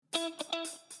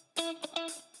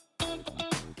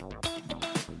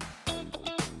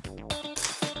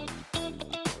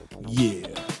Yeah.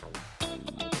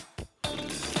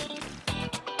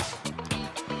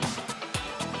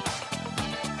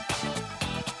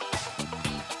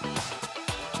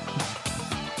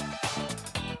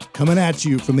 Coming at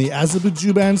you from the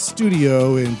Azerbaijan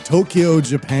studio in Tokyo,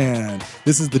 Japan.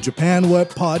 This is the Japan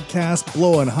What podcast,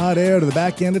 blowing hot air to the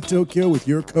back end of Tokyo with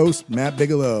your host, Matt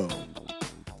Bigelow.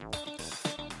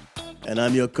 And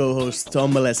I'm your co-host,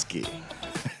 Tom Molesky.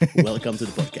 Welcome to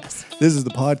the podcast. This is the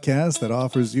podcast that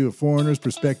offers you a foreigner's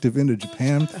perspective into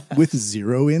Japan with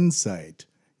zero insight.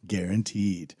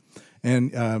 Guaranteed.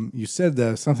 And you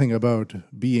said something about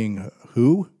being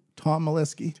who, Tom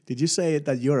Molesky? Did you say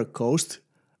that you're a coast?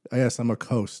 Yes, I'm a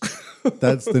coast.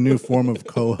 That's the new form of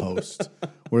co-host,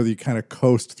 where you kind of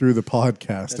coast through the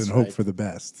podcast and hope for the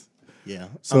best. Yeah.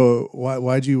 So why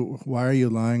are you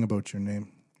lying about your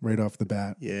name right off the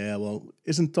bat? Yeah, well,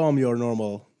 isn't Tom your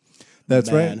normal That's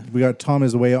man? right. We got Tom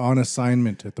is away on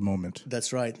assignment at the moment.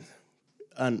 That's right.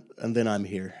 And then I'm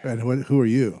here. And who are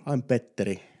you? I'm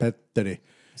Petteri. Petteri.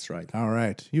 That's right. All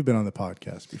right. You've been on the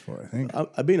podcast before, I think.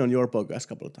 I've been on your podcast a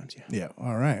couple of times, yeah. Yeah.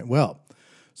 All right. Well,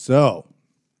 so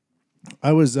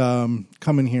I was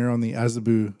coming here on the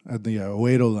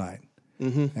Uedo line,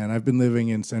 and I've been living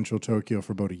in central Tokyo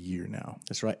for about a year now.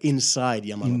 That's right. Inside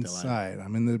Yamanote Line. Inside.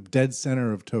 I'm in the dead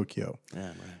center of Tokyo. Yeah,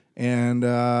 right. And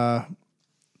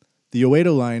the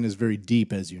Uedo line is very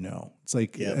deep, as you know. It's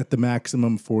like at the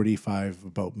maximum 45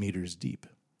 about meters deep.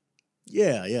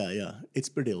 Yeah. It's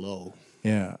pretty low.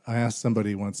 Yeah. I asked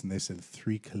somebody once, and they said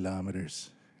 3 kilometers.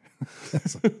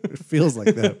 It feels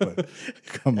like that, but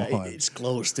come on. It's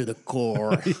close to the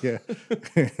core. Yeah.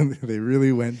 They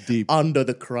really went deep. Under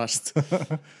the crust.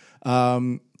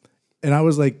 And I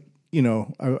was like,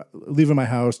 leaving my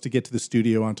house to get to the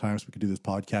studio on time so we could do this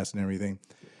podcast and everything.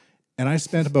 And I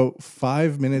spent about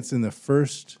 5 minutes in the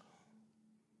first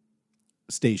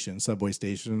station, subway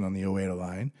station on the Uedo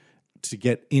line, to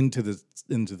get into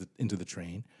the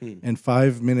train, and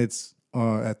 5 minutes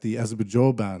at the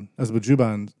Azerbaijan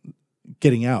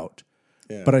getting out.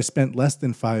 Yeah. But I spent less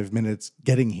than 5 minutes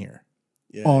getting here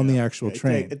on the actual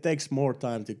train. It takes more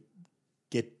time to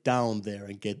get down there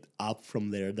and get up from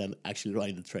there than actually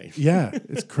riding the train. Yeah,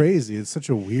 it's crazy. It's such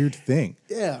a weird thing.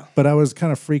 Yeah. But I was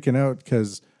kind of freaking out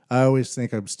because I always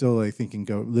think I'm still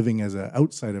living as an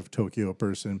outside of Tokyo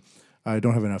person. I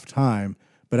don't have enough time.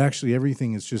 But actually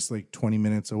everything is just like 20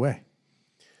 minutes away.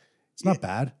 It's not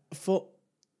bad.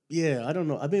 I don't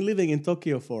know. I've been living in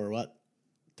Tokyo for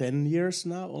 10 years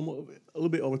now, almost a little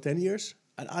bit over 10 years.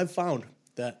 And I've found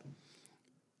that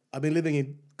I've been living in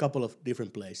a couple of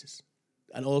different places.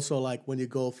 And also like when you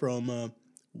go from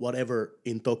whatever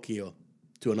in Tokyo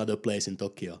to another place in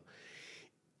Tokyo,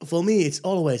 for me, it's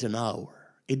always an hour.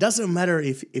 It doesn't matter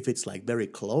if it's like very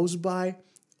close by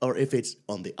or if it's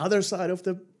on the other side of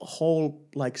the whole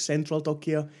like central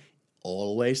Tokyo,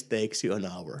 always takes you an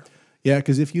hour. Yeah,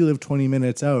 because if you live 20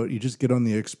 minutes out, you just get on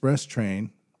the express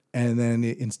train, and then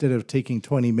instead of taking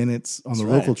 20 minutes on the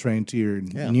local train to your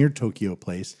near Tokyo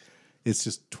place, it's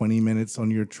just 20 minutes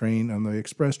on your train, on the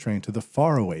express train to the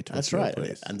faraway Tokyo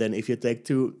place. And then if you take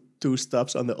two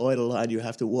stops on the Uedo line, you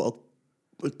have to walk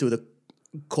to the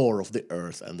core of the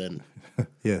earth, and then...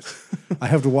 Yes. I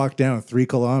have to walk down 3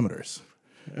 kilometers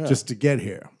just to get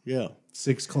here. Yeah.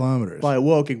 6 kilometers. By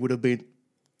walking would have been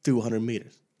 200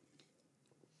 meters.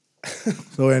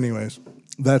 So anyways,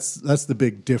 that's the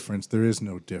big difference. There is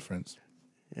no difference.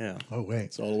 Yeah. Oh, wait.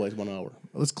 It's always 1 hour.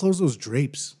 Let's close those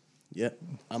drapes. Yeah.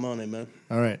 I'm on it, man.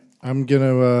 All right. I'm going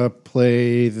to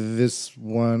play this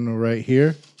one right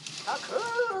here.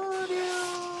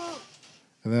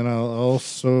 And then I'll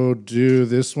also do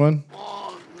this one.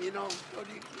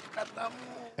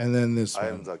 And then this one. I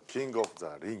am the king of the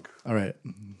ring. All right.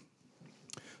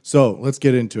 So let's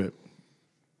get into it.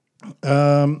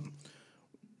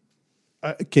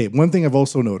 Okay, one thing I've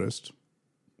also noticed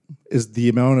is the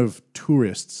amount of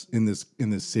tourists in this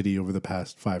city over the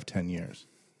past 5-10 years.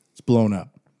 It's blown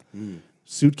up.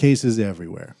 Suitcases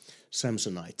everywhere.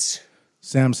 Samsonites.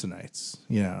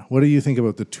 Yeah. What do you think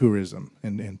about the tourism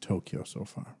in Tokyo so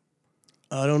far?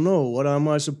 I don't know. What am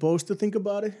I supposed to think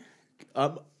about it?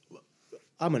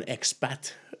 I'm an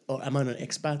expat. Or am I an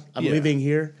expat? I'm living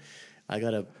here. I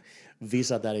got a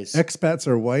visa that is... Expats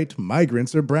are white,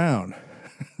 migrants are brown.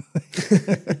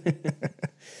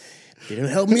 Didn't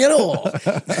help me at all.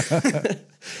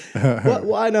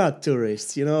 Why not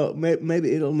tourists?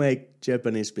 Maybe it'll make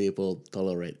Japanese people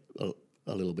tolerate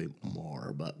a little bit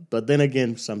more. But then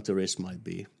again, some tourists might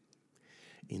be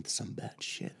into some bad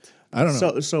shit. I don't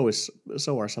know. So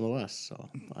are some of us. So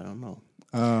I don't know.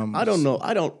 I don't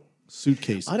know.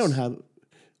 Suitcases.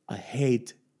 I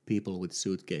hate people with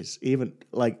suitcases, even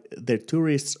like they're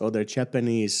tourists or they're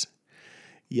Japanese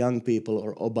young people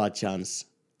or obachans.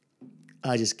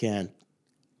 I just can't.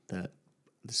 The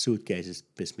suitcases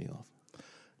piss me off.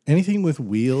 Anything with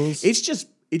wheels. It's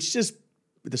just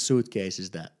the suitcases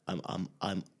that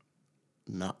I'm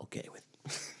not okay with.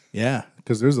 Yeah,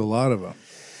 because there's a lot of them.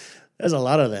 There's a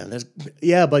lot of them.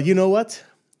 But you know what?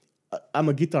 I'm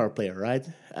a guitar player, right?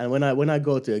 And when I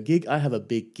go to a gig, I have a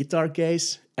big guitar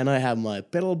case and I have my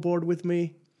pedal board with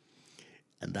me,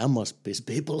 and that must piss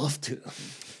people off too.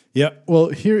 Yeah. Well,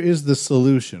 here is the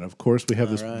solution. Of course, we have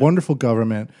this wonderful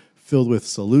government filled with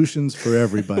solutions for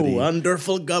everybody.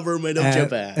 Wonderful government of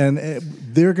Japan. And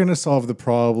they're going to solve the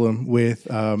problem with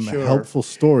helpful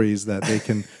stories that they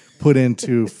can put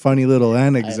into funny little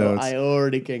anecdotes. I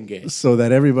already can guess. So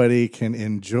that everybody can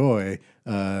enjoy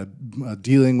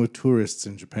dealing with tourists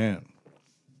in Japan.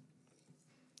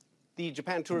 The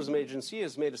Japan Tourism Agency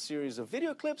has made a series of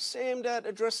video clips aimed at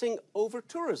addressing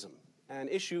over-tourism, an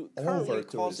issue currently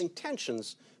causing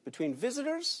tensions between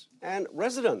visitors and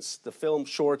residents. The film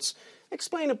shorts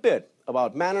explain a bit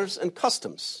about manners and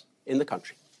customs in the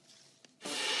country.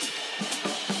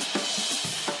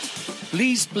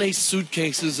 Please place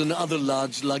suitcases and other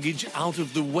large luggage out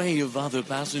of the way of other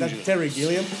passengers. That's Terry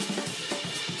Gilliam.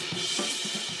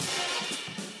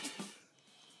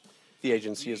 The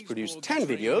agency has produced 10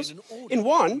 videos. In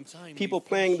one, people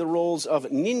playing the roles of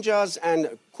ninjas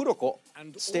and kuroko,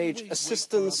 stage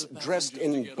assistants dressed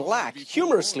in black,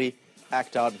 humorously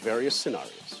act out various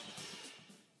scenarios.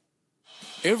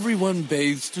 Everyone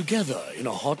bathes together in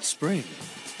a hot spring.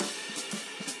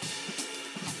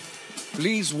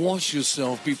 Please wash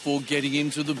yourself before getting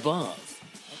into the bath.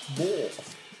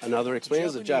 Another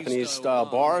explains that Japanese-style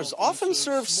bars often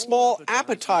serve small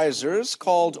appetizers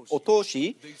called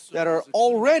otoshi that are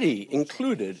already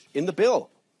included in the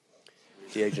bill.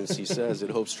 The agency says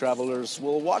it hopes travelers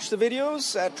will watch the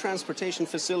videos at transportation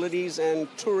facilities and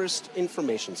tourist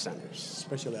information centers.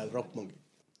 Especially at Roppongi.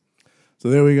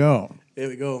 So there we go. There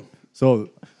we go.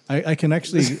 So I can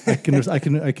actually I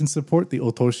can support the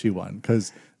otoshi one,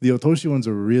 because the otoshi one's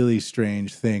a really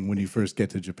strange thing when you first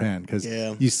get to Japan, because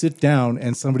you sit down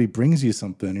and somebody brings you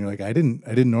something and you're like, I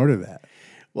didn't order that.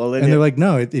 Well, and they're like,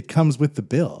 no, it comes with the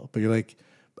bill, but you're like,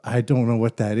 I don't know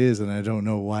what that is and I don't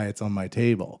know why it's on my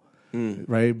table,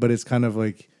 right? But it's kind of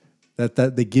like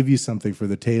that they give you something for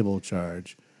the table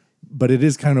charge, but it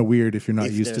is kind of weird if you're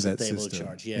not used to that table system.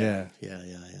 Charge. Yeah.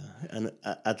 And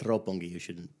at Roppongi you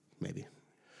shouldn't maybe.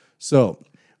 So,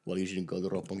 well, you shouldn't go to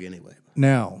Roppongi anyway.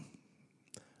 Now,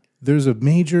 there's a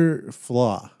major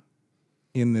flaw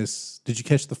in this. Did you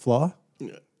catch the flaw?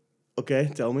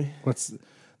 Okay, tell me.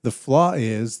 The flaw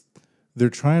is they're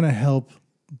trying to help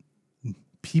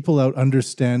people out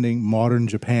understanding modern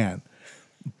Japan,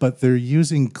 but they're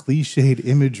using cliched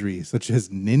imagery such as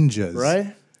ninjas.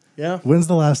 Right? Yeah. When's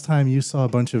the last time you saw a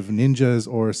bunch of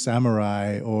ninjas or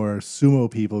samurai or sumo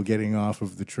people getting off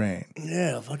of the train?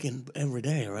 Yeah, fucking every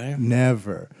day, right?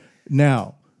 Never.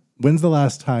 Now, when's the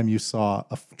last time you saw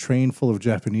a train full of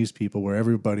Japanese people where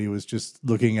everybody was just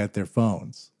looking at their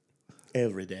phones?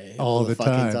 Every day. All the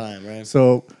fucking time, right?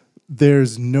 So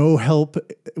there's no help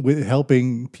with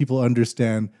helping people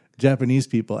understand Japanese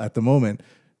people at the moment.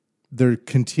 They're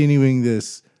continuing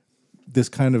this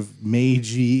kind of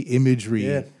Meiji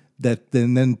imagery that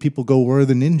then people go, where are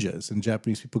the ninjas? And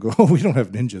Japanese people go, oh, we don't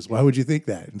have ninjas. Why would you think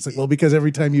that? And it's like, well, because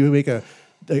every time you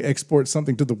export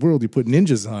something to the world, you put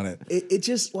ninjas on it. It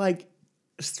just like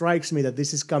strikes me that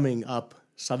this is coming up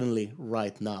suddenly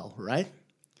right now, right?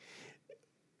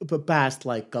 But past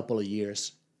like couple of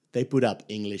years, they put up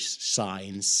English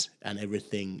signs and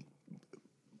everything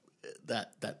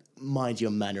that mind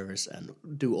your manners and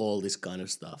do all this kind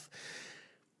of stuff.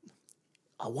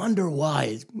 I wonder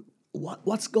why.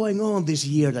 What's going on this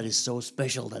year that is so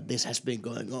special that this has been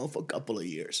going on for a couple of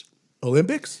years?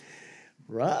 Olympics?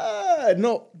 Right.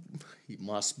 No, it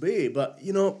must be. But,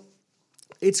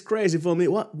 it's crazy for me.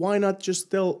 Why not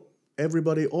just tell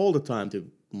everybody all the time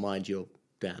to mind your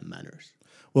damn manners?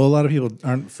 Well, a lot of people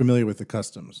aren't familiar with the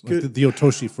customs. Like the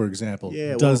otoshi, for example,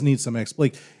 does need some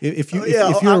explanation. If you're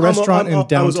a restaurant in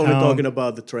downtown, I was only talking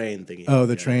about the train thingy. Oh,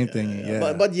 the train thingy.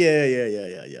 Yeah. But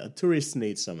yeah. Tourists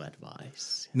need some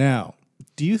advice. Now,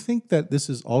 do you think that this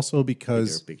is also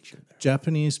because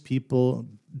Japanese people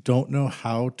don't know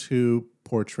how to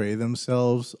portray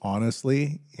themselves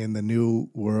honestly in the new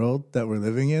world that we're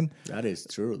living in? That is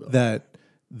true, though. That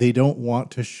they don't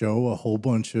want to show a whole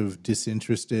bunch of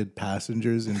disinterested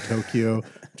passengers in Tokyo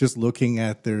just looking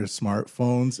at their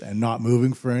smartphones and not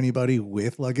moving for anybody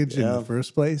with luggage in the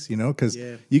first place, you know, because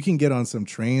you can get on some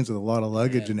trains with a lot of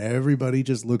luggage and everybody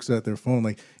just looks at their phone.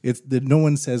 Like no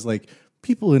one says like,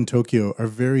 people in Tokyo are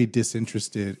very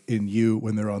disinterested in you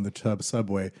when they're on the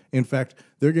subway. In fact,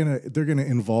 they're gonna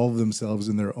involve themselves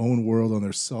in their own world on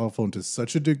their cell phone to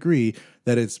such a degree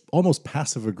that it's almost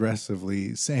passive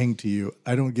aggressively saying to you,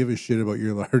 "I don't give a shit about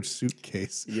your large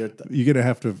suitcase. You're gonna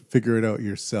have to figure it out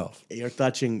yourself." You're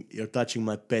touching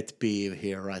my pet peeve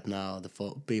here right now. The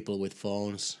people with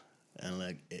phones and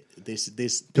like this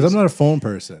because I'm not a phone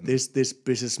person. This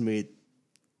pisses me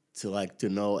to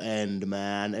no end,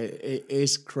 man. It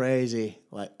is crazy.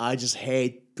 Like, I just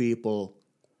hate people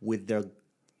with their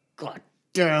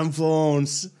goddamn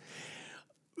phones.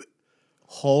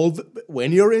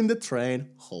 When you're in the train,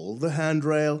 hold the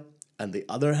handrail, and the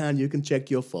other hand you can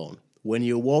check your phone. When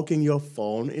you're walking, your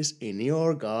phone is in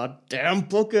your goddamn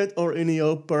pocket or in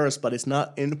your purse, but it's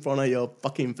not in front of your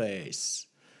fucking face.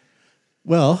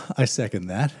 Well, I second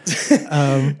that.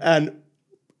 And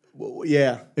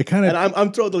yeah, it kind of. And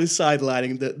I'm totally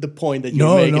sidelining the point that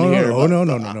you're making here.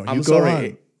 No. I'm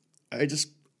sorry. I just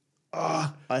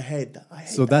I hate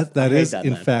that. That is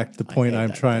in fact the point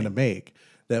I'm trying to make.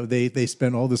 That they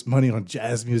spend all this money on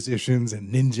jazz musicians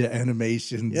and ninja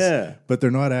animations, but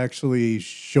they're not actually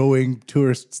showing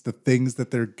tourists the things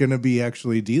that they're gonna be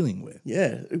actually dealing with.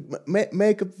 Yeah,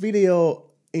 make a video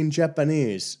in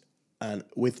Japanese and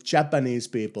with Japanese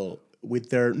people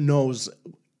with their nose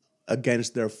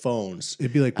against their phones.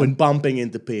 It'd be like when bumping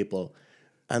into people,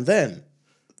 and then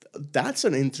that's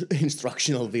an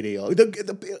instructional video.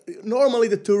 Normally,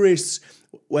 the tourists,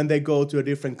 when they go to a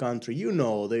different country, you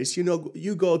know this. You know,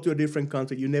 you go to a different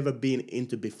country you've never been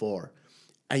into before,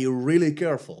 and you're really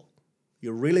careful.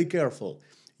 You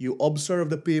observe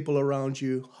the people around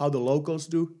you, how the locals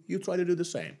do. You try to do the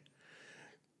same.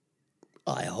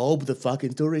 I hope the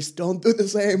fucking tourists don't do the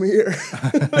same here.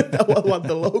 What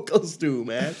the locals do,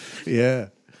 man. Yeah,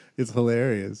 it's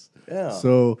hilarious. Yeah.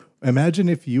 So imagine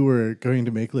if you were going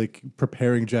to make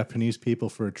preparing Japanese people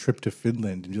for a trip to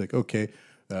Finland, and you're like, okay,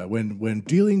 when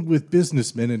dealing with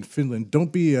businessmen in Finland,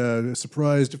 don't be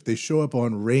surprised if they show up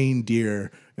on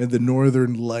reindeer and the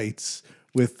northern lights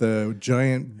with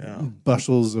giant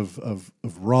bushels of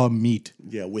raw meat.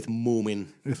 Yeah, with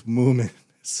moomin.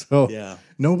 So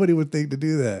nobody would think to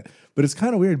do that. But it's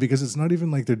kind of weird because it's not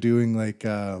even like they're doing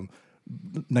 1970s,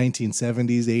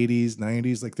 80s,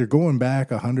 90s. Like they're going back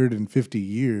 150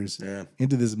 years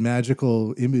into this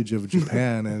magical image of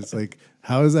Japan. And it's like,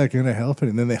 how is that going to help it?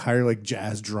 And then they hire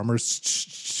jazz drummers.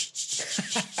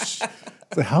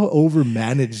 So how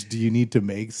overmanaged do you need to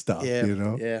make stuff, you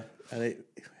know? Yeah, and it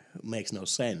makes no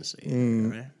sense.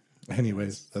 Right?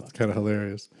 Anyways, that's kind of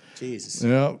hilarious. Jesus.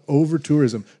 Yeah, over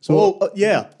tourism. So,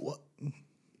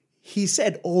 he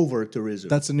said over tourism.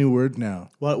 That's a new word now.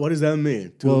 What does that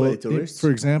mean? Too many tourists? For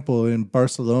example, in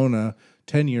Barcelona,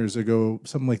 10 years ago,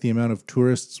 something like the amount of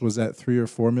tourists was at 3 or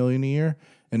 4 million a year,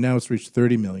 and now it's reached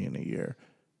 30 million a year.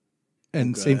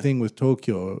 And same thing with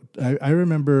Tokyo. I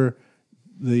remember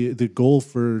the goal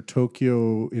for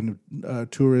Tokyo in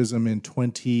tourism in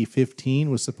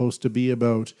 2015 was supposed to be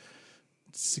about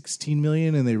 16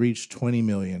 million, and they reached 20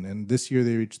 million, and this year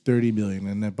they reached 30 million,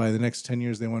 and then by the next 10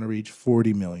 years they want to reach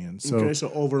 40 million. So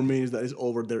over means that is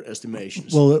over their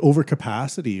estimations. Well, over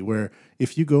capacity, where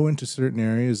if you go into certain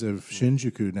areas of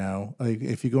Shinjuku now, like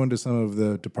if you go into some of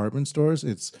the department stores,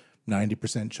 it's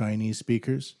 90% Chinese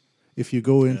speakers. If you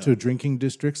go into drinking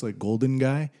districts like Golden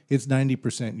Guy, it's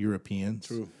 90% Europeans.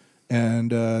 True.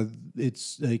 And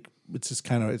it's just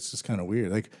kind of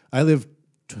weird. Like I live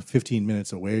 15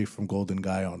 minutes away from Golden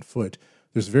Guy on foot.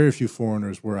 There's very few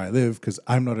foreigners where I live because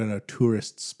I'm not in a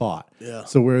tourist spot. Yeah.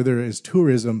 So where there is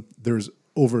tourism, there's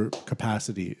over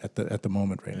capacity at the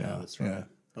moment right now. That's right. Yeah.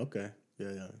 Okay.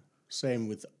 Yeah. Same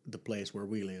with the place where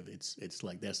we live. It's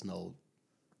like there's no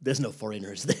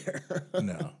foreigners there.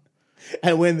 No.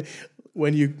 And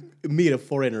when you meet a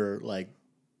foreigner like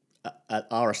at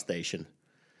our station,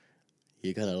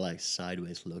 you kind of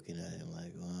sideways looking at him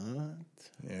like, what?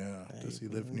 Yeah. Does he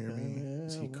live near me?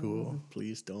 Is he cool?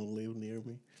 Please don't live near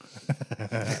me.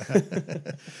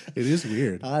 It is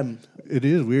weird. It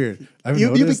is weird.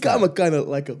 You become a kind of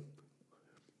like a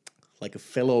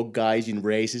fellow gaijin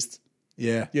racist.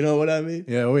 Yeah. You know what I mean?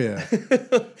 Yeah. Oh yeah.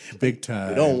 Big time.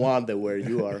 You don't want that where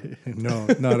you are. No,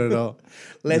 not at all.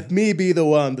 Let me be the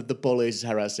one that the police is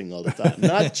harassing all the time.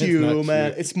 Not you, not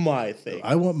man. you. It's my thing.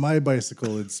 I want my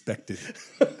bicycle inspected.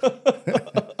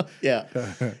 Yeah.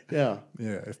 Yeah.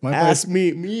 If my Ask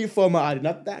me for my ID,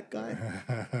 not that guy.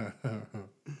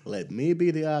 let me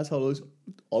be the asshole who's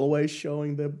always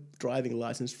showing the driving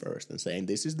license first and saying,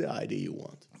 this is the ID you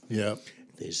want. Yeah.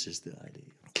 This is the ID.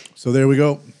 So there we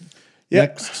go. Yeah.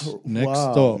 Next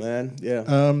wow, up. man. Yeah.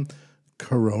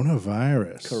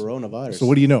 Coronavirus. Coronavirus. So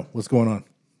what do you know? What's going on?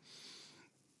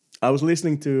 I was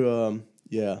listening to,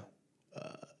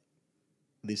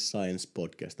 this science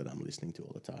podcast that I'm listening to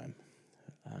all the time.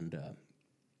 And,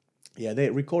 they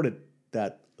recorded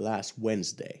that last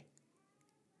Wednesday.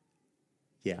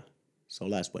 Yeah. So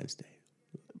last Wednesday.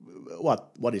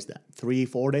 What is that?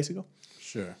 3-4 days ago?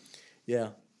 Sure. Yeah.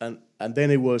 And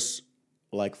then it was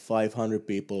like 500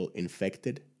 people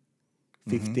infected,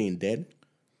 15 dead.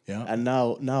 Yeah. And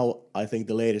now I think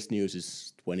the latest news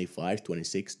is 25,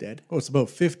 26 dead. Oh, it's about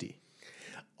 50.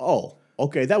 Oh,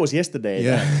 okay. That was yesterday.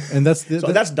 Yeah. And that's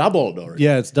So that's doubled already.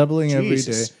 Yeah, it's doubling every day.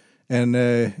 Jesus. And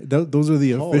those are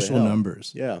the official hell.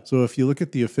 numbers. Yeah. So if you look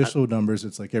at the official numbers,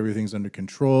 it's like everything's under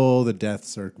control. The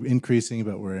deaths are increasing,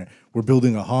 but we're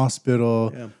building a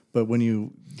hospital. Yeah. But when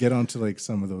you get onto like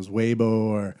some of those Weibo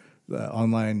or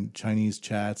online Chinese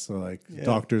chats, or like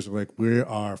doctors are like, we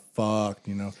are fucked.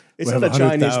 You know, It's we not have a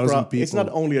Chinese 100,000 problem. It's not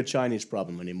people. only a Chinese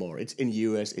problem anymore. It's in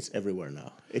US. It's everywhere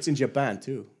now. It's in Japan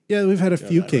too. Yeah, we've had a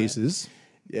few that right? cases.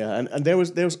 Yeah, and there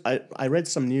was I read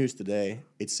some news today.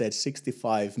 It said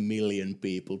 65 million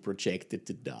people projected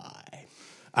to die.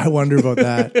 I wonder about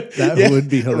that. That would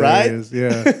be hilarious.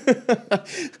 Right? Yeah.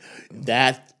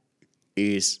 That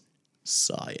is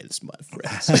science, my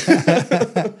friends.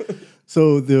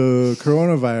 So the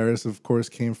coronavirus, of course,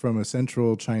 came from a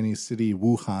central Chinese city,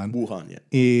 Wuhan. Wuhan, yeah.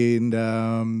 And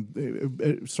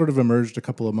it sort of emerged a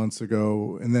couple of months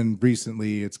ago, and then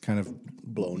recently it's kind of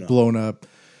blown up.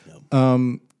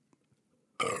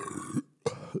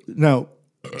 Now,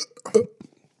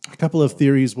 a couple of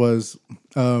theories was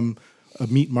a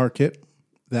meat market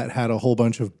that had a whole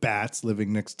bunch of bats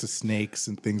living next to snakes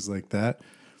and things like that.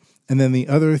 And then the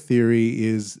other theory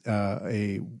is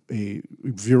a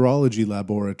virology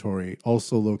laboratory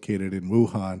also located in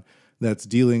Wuhan that's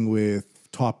dealing with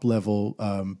top-level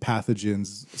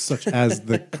pathogens such as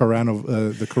the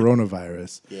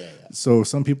coronavirus. Yeah. So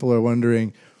some people are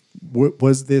wondering,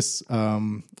 was this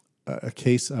a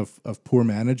case of poor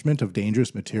management of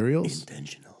dangerous materials?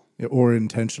 Intentional. Or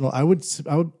intentional? I would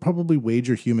probably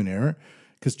wager human error.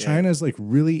 Because China has like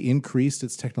really increased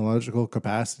its technological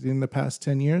capacity in the past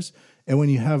 10 years. And when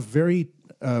you have very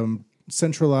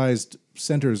centralized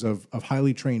centers of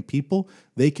highly trained people,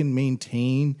 they can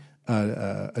maintain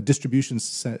a distribution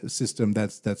system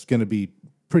that's going to be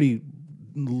pretty,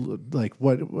 like,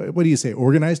 what do you say,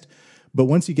 organized? But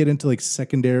once you get into like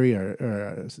secondary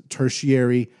or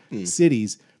tertiary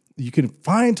cities, you can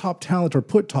find top talent or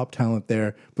put top talent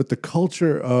there, but the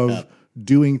culture of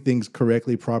doing things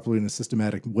correctly, properly, in a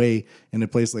systematic way in a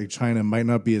place like China might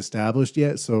not be established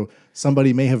yet. So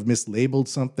somebody may have mislabeled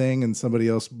something and somebody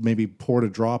else maybe poured a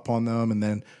drop on them and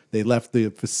then they left the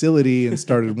facility and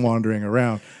started wandering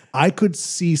around. I could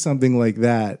see something like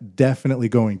that definitely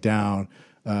going down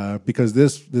because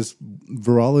this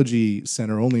virology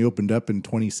center only opened up in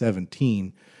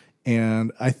 2017.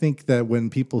 And I think that when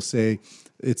people say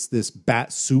it's this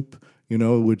bat soup, you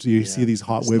know, which you see these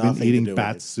hot women eating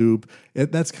bat soup.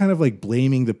 That's kind of like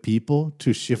blaming the people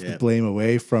to shift the blame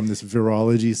away from this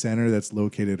virology center that's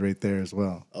located right there as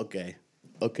well. Okay,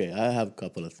 I have a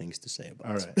couple of things to say about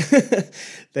All it.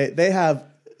 right.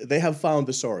 they have found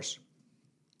the source,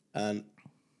 and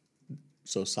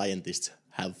so scientists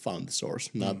have found the source,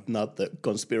 not the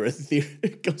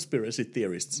conspiracy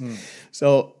theorists.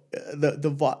 So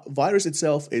the virus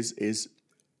itself is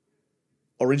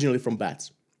originally from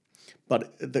bats.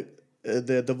 But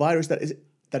the virus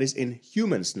that is in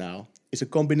humans now is a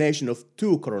combination of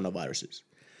two coronaviruses.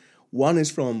 One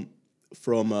is from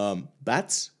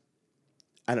bats,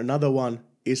 and another one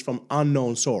is from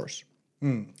unknown source.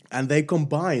 And they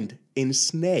combined in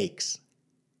snakes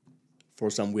for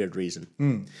some weird reason.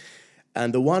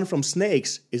 And the one from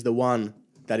snakes is the one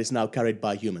that is now carried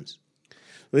by humans.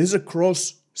 So this is a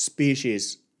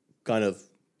cross-species kind of,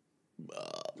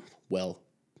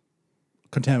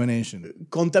 Contamination.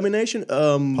 Pollination.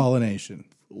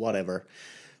 Whatever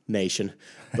nation.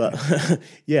 But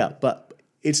but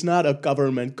it's not a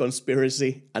government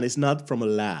conspiracy and it's not from a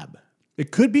lab.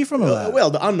 It could be from a lab. Well,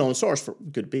 the unknown source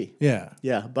could be. Yeah.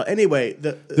 Yeah, but anyway,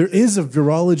 There is a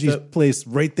virology place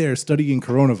right there studying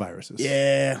coronaviruses.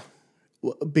 Yeah,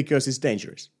 because it's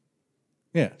dangerous.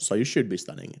 Yeah. So you should be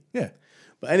studying it. Yeah.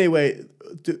 But anyway,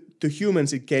 to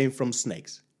humans it came from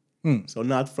snakes. So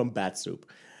not from bat soup.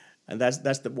 And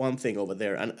that's the one thing over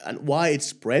there. And why it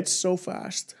spreads so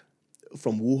fast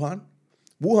from Wuhan?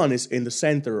 Wuhan is in the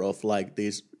center of like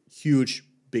these huge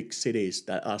big cities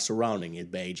that are surrounding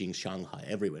it, Beijing, Shanghai,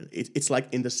 everywhere. It's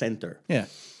like in the center. Yeah.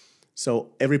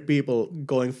 So every people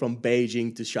going from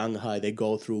Beijing to Shanghai, they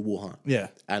go through Wuhan. Yeah.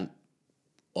 And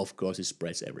of course it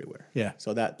spreads everywhere. Yeah.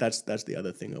 So that's the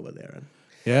other thing over there. And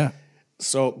Yeah.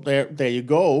 so there you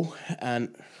go.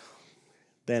 And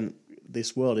then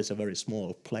this world is a very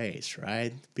small place,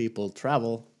 right? People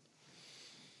travel,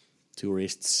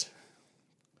 tourists.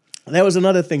 And there was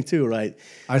another thing too, right?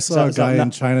 I saw a guy in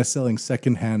China selling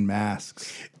secondhand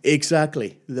masks.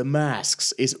 Exactly. The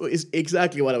masks is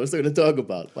exactly what I was going to talk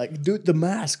about. Like, do the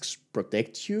masks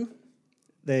protect you?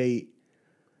 They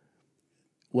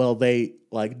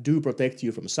like do protect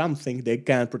you from something. They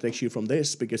can't protect you from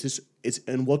this because it's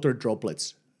in water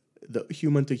droplets. The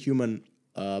human to human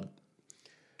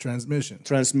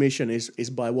transmission is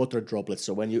by water droplets.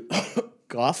 So when you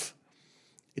cough,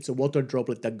 it's a water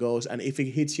droplet that goes, and if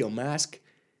it hits your mask,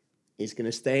 it's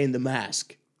gonna stay in the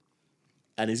mask,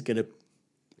 and it's gonna,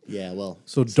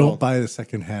 So don't buy the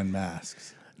secondhand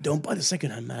masks. Don't buy the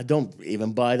secondhand mask. Don't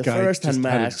even buy the Guy first-hand just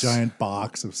had masks. a giant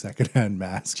box of secondhand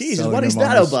masks. Jesus, selling what is them on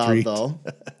that the about, street. though?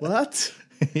 What?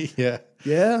 Yeah.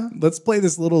 Yeah. Let's play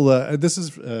this little. This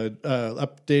is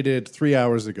updated 3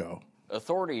 hours ago.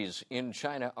 Authorities in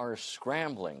China are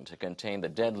scrambling to contain the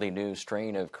deadly new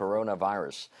strain of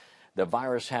coronavirus. The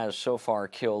virus has so far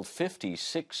killed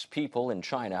 56 people in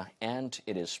China, and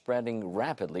it is spreading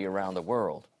rapidly around the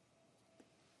world.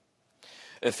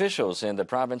 Officials in the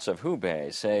province of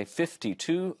Hubei say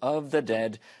 52 of the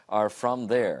dead are from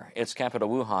there. Its capital,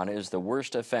 Wuhan, is the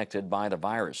worst affected by the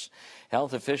virus.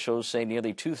 Health officials say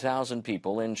nearly 2,000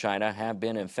 people in China have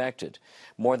been infected.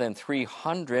 More than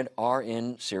 300 are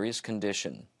in serious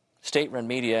condition. State-run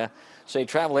media say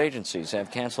travel agencies have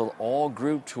canceled all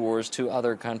group tours to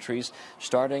other countries,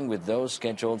 starting with those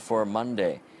scheduled for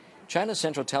Monday. China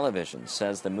Central Television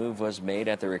says the move was made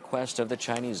at the request of the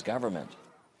Chinese government.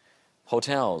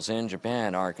 Hotels in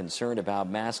Japan are concerned about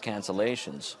mass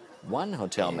cancellations. One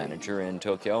hotel manager in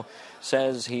Tokyo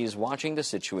says he's watching the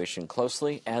situation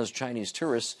closely as Chinese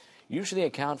tourists usually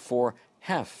account for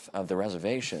half of the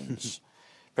reservations.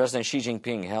 President Xi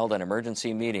Jinping held an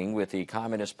emergency meeting with the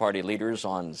Communist Party leaders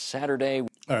on Saturday. All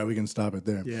right, we can stop it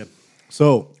there. Yeah.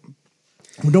 So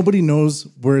nobody knows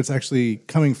where it's actually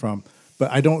coming from, but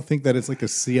I don't think that it's like a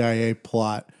CIA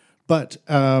plot. But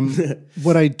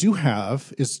what I do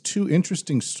have is two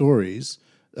interesting stories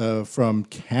from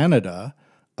Canada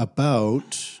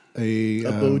about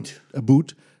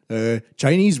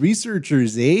Chinese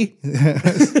researchers, eh?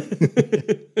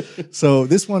 So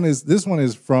this one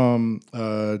is from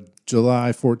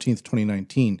July 14th,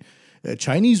 2019. A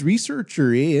Chinese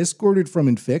researcher escorted from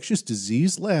infectious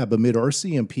disease lab amid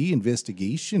RCMP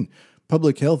investigation.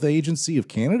 Public Health Agency of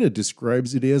Canada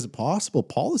describes it as a possible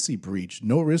policy breach,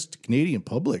 no risk to Canadian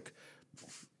public.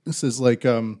 This is like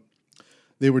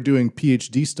they were doing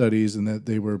PhD studies and that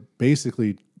they were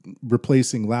basically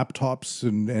replacing laptops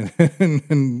and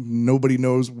nobody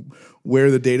knows where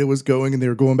the data was going and they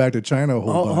were going back to China a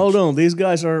whole bunch. Hold on, these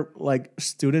guys are like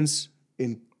students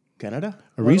in Canada?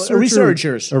 A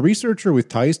researcher with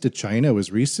ties to China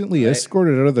was recently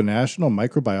escorted out of the National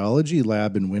Microbiology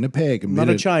Lab in Winnipeg. Not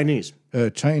a Chinese.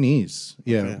 Chinese,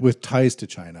 Okay. with ties to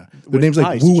China. Their With name's like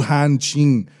ties Wu to Han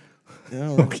Qing.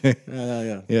 Yeah, Okay.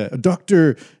 Yeah.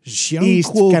 Dr. Xiang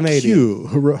East Kuo Canadian.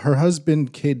 Qiu, her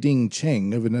husband Keding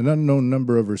Cheng, of an unknown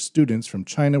number of her students from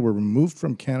China were removed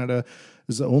from Canada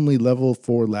as the only level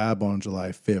 4 lab on July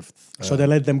 5th. So they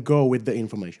let them go with the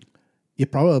information. Yeah,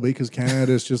 probably because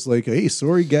Canada's just like, hey,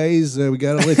 sorry guys, we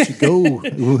gotta let you go.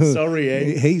 Sorry,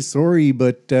 eh? Hey, sorry,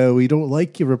 but we don't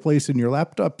like you replacing your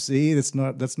laptops. Eh,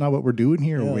 that's not what we're doing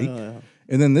here. Yeah.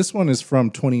 And then this one is from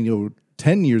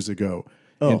 10 years ago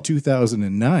in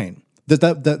 2009.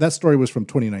 That story was from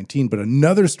 2019, but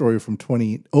another story from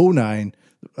 2009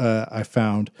 I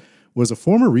found was a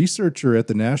former researcher at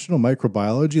the National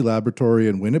Microbiology Laboratory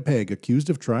in Winnipeg accused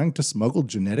of trying to smuggle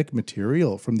genetic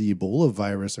material from the Ebola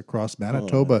virus across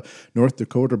Manitoba, North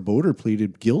Dakota border,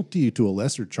 pleaded guilty to a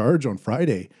lesser charge on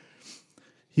Friday.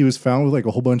 He was found with like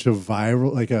a whole bunch of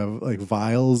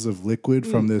vials of liquid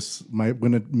from this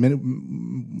Winnipeg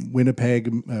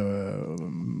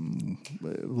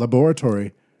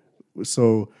laboratory.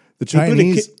 So the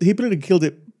Chinese He probably killed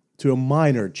it to a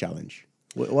minor challenge.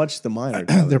 What's the minor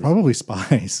challenge? they're probably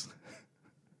spies.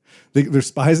 They're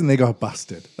spies and they got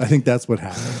busted. I think that's what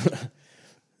happened.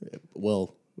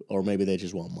 Well, or maybe they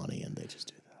just want money and they just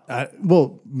do that.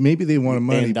 Well, maybe they wanted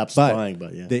money. End up spying,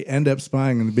 but yeah. They end up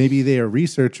spying, and maybe they are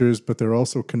researchers, but they're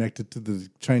also connected to the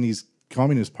Chinese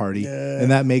Communist Party,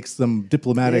 and that makes them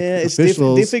diplomatic it's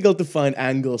officials. difficult to find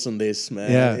angles on this,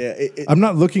 man. Yeah, I'm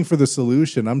not looking for the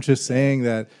solution. I'm just saying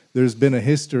that there's been a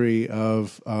history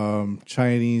of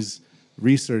Chinese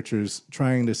researchers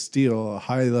trying to steal a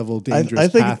high-level dangerous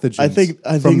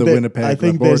pathogens from the Winnipeg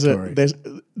laboratory.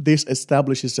 This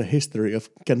establishes a history of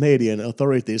Canadian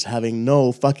authorities having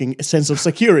no fucking sense of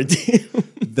security.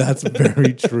 That's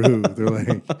very true. They're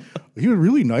like, he was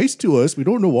really nice to us. We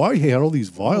don't know why he had all these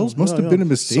vials. Must have been a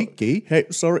mistake, eh? Hey,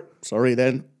 sorry.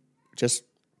 Then, just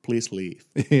please leave.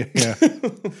 Yeah,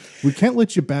 we can't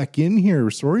let you back in here.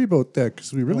 We're sorry about that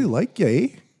because we really like you, eh?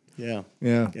 Yeah.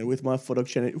 Yeah. And with my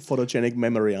photogenic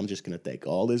memory, I'm just gonna take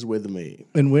all this with me.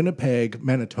 And Winnipeg,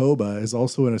 Manitoba, is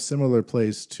also in a similar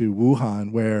place to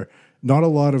Wuhan, where not a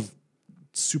lot of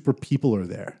super people are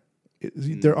there.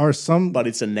 There are some, but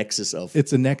it's a nexus of.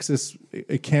 It's a nexus.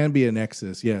 It can be a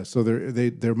nexus, yeah. So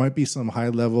there might be some high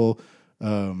level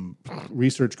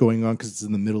research going on because it's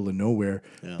in the middle of nowhere,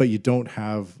 but you don't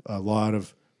have a lot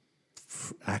of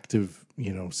active,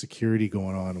 security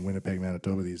going on in Winnipeg,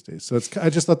 Manitoba these days. So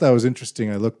I just thought that was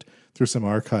interesting. I looked through some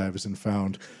archives and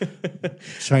found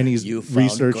Chinese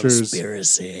researchers.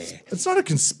 Conspiracy. It's not a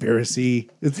conspiracy.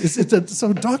 It's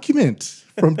a document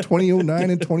from 2009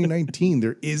 and 2019.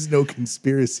 There is no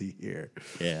conspiracy here.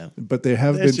 Yeah, but they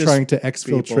have been trying to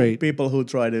exfiltrate people who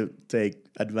try to take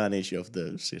advantage of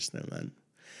the system. And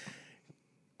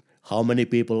how many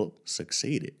people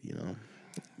succeeded?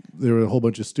 There were a whole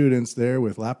bunch of students there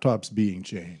with laptops being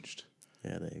changed.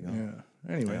 Yeah, there you go.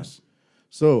 Yeah. Anyways,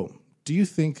 so do you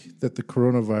think that the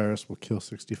coronavirus will kill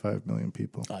 65 million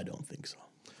people? I don't think so.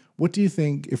 What do you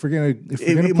think if we're gonna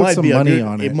put some money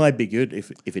on it? It might be good if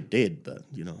it did, but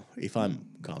if I'm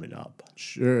counted up.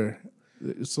 Sure.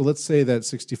 So let's say that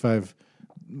 65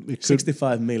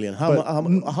 million.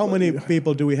 How many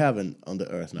people do we have on the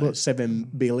earth now?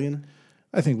 7 billion?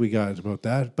 I think we got about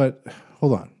that. But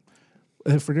hold on.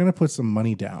 If we're going to put some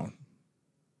money down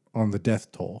on the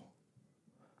death toll,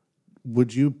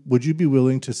 would you be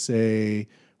willing to say,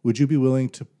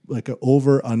 like a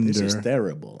over under? This is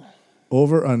terrible.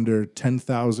 Over under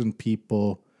 10,000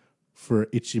 people for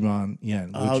Ichiman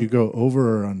yen. Would you go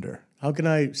over or under? How can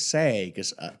I say?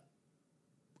 Because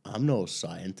I'm no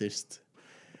scientist.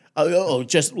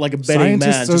 Just like a betting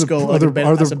man. Just go are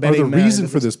the reason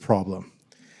for this problem?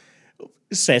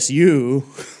 Says you.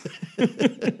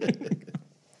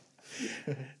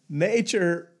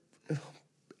 Nature,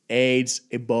 AIDS,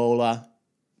 Ebola,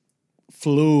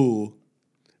 flu.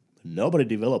 Nobody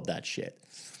developed that shit.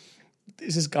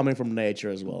 This is coming from nature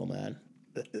as well, man.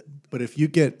 But if you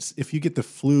get the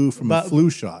flu from a flu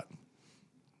shot,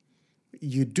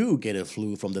 you do get a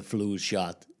flu from the flu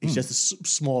shot. It's just a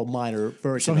small, minor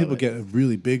version. Some people get a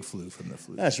really big flu from the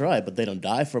flu. That's right, but they don't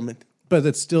die from it. But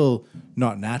that's still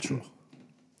not natural.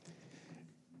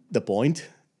 The point.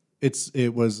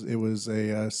 It was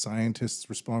a scientist's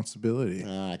responsibility.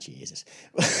 Ah, Jesus.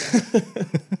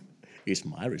 It's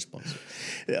my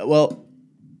responsibility. Well,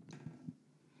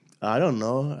 I don't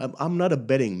know. I'm not a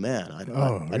betting man.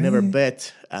 I never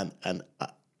bet, and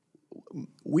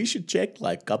we should check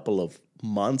like a couple of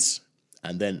months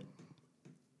and then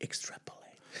extrapolate.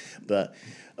 But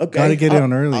okay, gotta get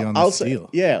in early on this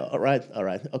deal. Yeah. All right.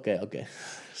 Okay.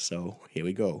 So here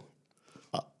we go.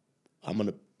 I'm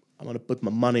gonna put my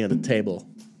money on the table.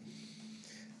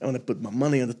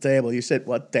 You said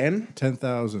what? 10?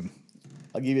 10,000.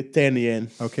 I'll give you 10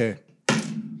 yen. Okay.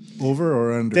 Over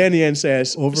or under? 10 yen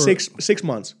says over 6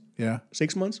 months. Yeah.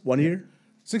 6 months? 1 year?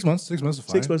 6 months. 6 months is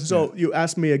fine. 6 months. So you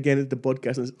ask me again at the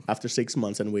podcast after 6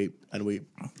 months, and we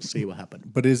see what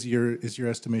happened. But is your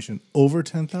estimation over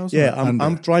 10,000? Yeah,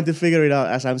 I'm trying to figure it out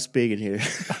as I'm speaking here.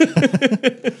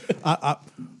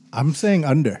 I'm saying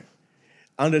under.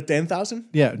 Under 10,000?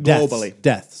 Yeah,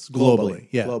 deaths globally.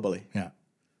 Yeah, globally. Yeah.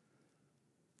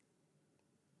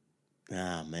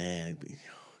 Ah, man,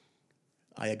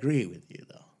 I agree with you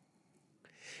though.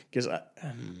 Because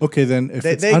okay, then if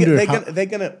it's under, they're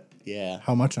gonna yeah.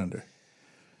 How much under?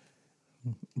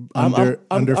 Under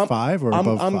 5 or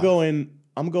above 5?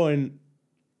 I'm going.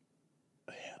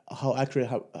 How accurate?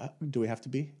 How do we have to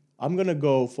be? I'm gonna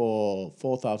go for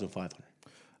 4,500.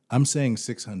 I'm saying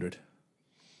 600.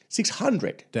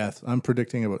 600 deaths. I'm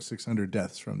predicting about 600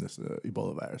 deaths from this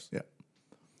Ebola virus. Yeah.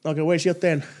 Okay, where's your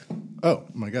 10? Oh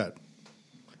my God.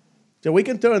 So we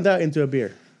can turn that into a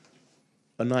beer,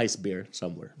 a nice beer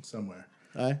somewhere. Somewhere.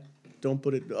 Don't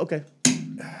put it. Okay.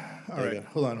 All right.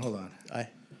 Hold on.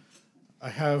 I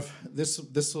have this.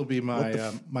 This will be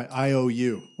my my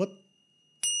IOU. What?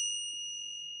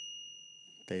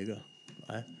 There you go.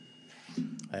 I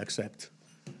accept.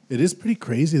 It is pretty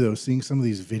crazy though, seeing some of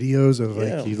these videos of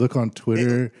like you look on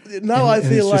Twitter. Now I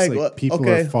feel it's just like, people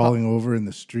are falling over in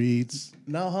the streets.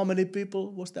 Now how many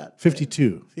people was that?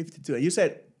 52. 52. You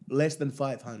said less than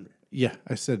 500. Yeah,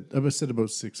 I said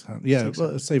about 600. Yeah,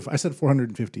 well, I said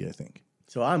 450, I think.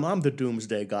 So I'm the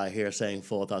doomsday guy here saying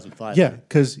 4,500. Yeah,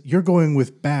 because you're going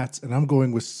with bats and I'm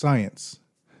going with science.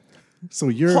 So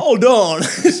you're hold on.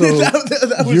 So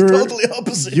that was totally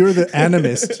opposite. You're the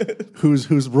animist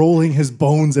who's rolling his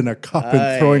bones in a cup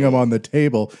and throwing them on the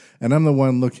table, and I'm the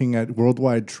one looking at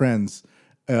worldwide trends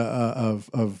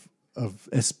of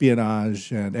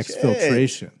espionage and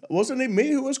exfiltration. Wasn't it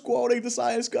me who was quoting the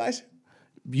science guys?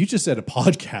 You just said a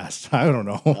podcast. I don't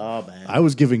know. Oh man, I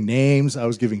was giving names. I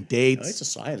was giving dates. No, it's a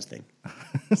science thing.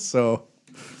 So.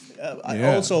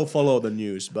 I also follow the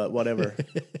news, but whatever.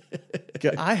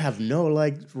 I have no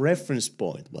reference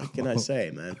point. What can I say,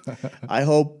 man? I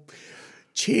hope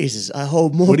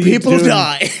more people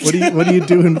die. What do you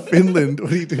do in Finland? What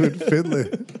do you do in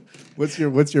Finland? What's your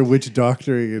witch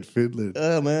doctoring in Finland?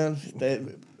 Oh man,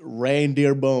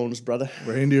 reindeer bones, brother.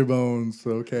 Reindeer bones,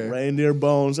 okay. Reindeer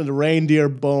bones and the reindeer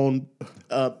bone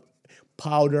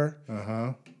powder.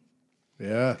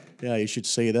 Yeah. Yeah, you should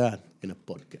say that in a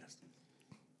podcast.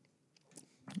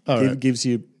 Gives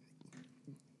you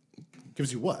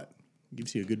what?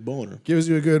 Gives you a good boner. Gives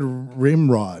you a good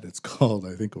rimrod, it's called,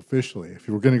 I think, officially. If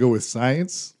you were going to go with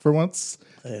science for once,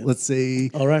 let's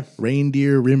say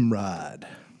reindeer rimrod.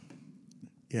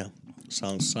 Yeah,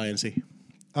 sounds sciencey.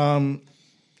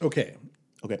 Okay.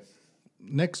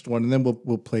 Next one, and then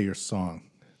we'll play your song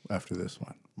after this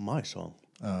one. My song.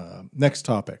 Next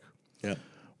topic. Yeah.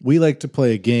 We like to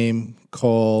play a game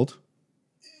called...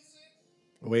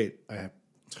 Wait, I have...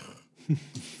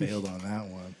 failed on that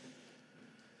one.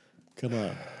 Come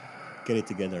on. Get it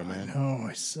together, man. No,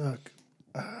 I suck.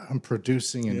 I'm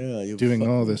producing and you're doing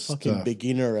all this fucking stuff.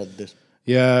 Beginner at this.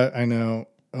 Yeah, I know.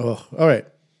 Oh, all right.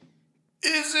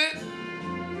 Is it?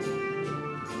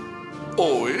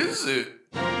 Oh, is it?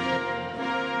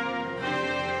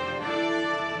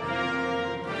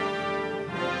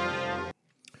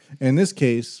 In this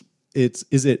case,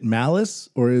 is it malice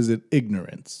or is it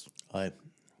ignorance?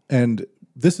 And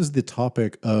this is the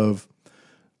topic of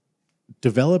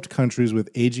developed countries with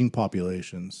aging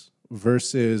populations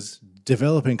versus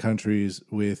developing countries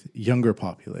with younger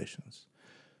populations.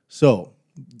 So,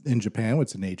 in Japan,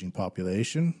 it's an aging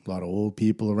population, a lot of old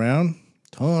people around,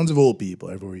 tons of old people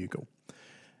everywhere you go.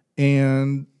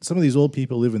 And some of these old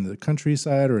people live in the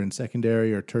countryside or in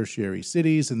secondary or tertiary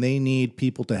cities, and they need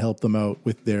people to help them out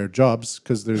with their jobs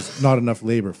because there's not enough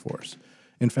labor force.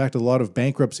 In fact, a lot of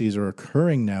bankruptcies are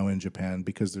occurring now in Japan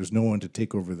because there's no one to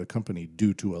take over the company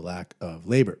due to a lack of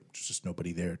labor. There's just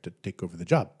nobody there to take over the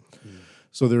job.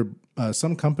 So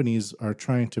some companies are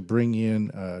trying to bring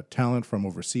in talent from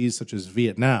overseas, such as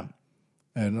Vietnam.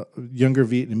 And younger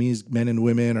Vietnamese men and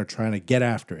women are trying to get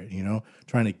after it,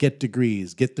 trying to get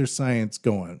degrees, get their science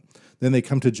going. Then they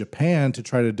come to Japan to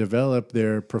try to develop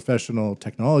their professional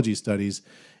technology studies,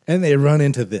 and they run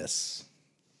into this.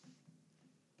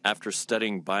 After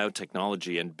studying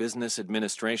biotechnology and business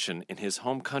administration in his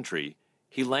home country,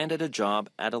 he landed a job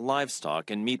at a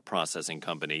livestock and meat processing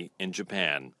company in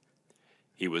Japan.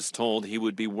 He was told he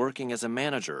would be working as a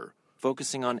manager,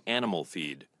 focusing on animal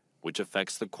feed, which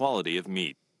affects the quality of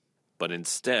meat. But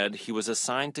instead, he was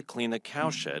assigned to clean a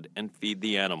cowshed and feed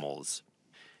the animals.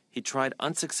 He tried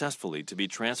unsuccessfully to be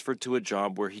transferred to a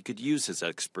job where he could use his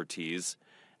expertise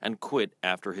and quit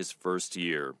after his first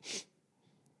year.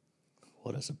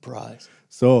 What a surprise.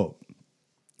 So,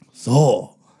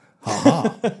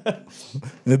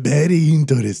 very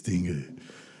interesting.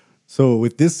 So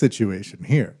with this situation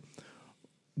here,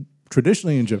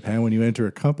 traditionally in Japan, when you enter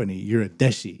a company, you're a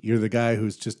deshi. You're the guy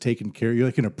who's just taking care. You're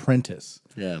like an apprentice.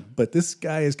 Yeah. But this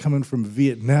guy is coming from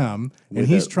Vietnam, and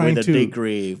he's trying to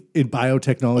degree in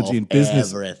biotechnology and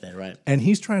business, everything, right? And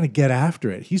he's trying to get after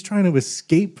it. He's trying to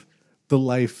escape the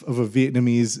life of a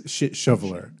Vietnamese shit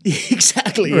shoveler.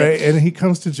 Exactly. Right. Yeah. And he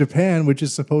comes to Japan, which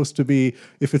is supposed to be,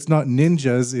 if it's not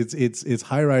ninjas, it's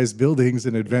high-rise buildings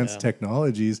and advanced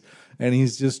technologies. And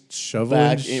he's just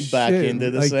shoveling back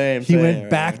into the same he thing. Went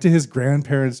back to his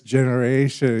grandparents'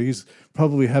 generation. He's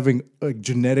probably having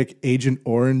genetic Agent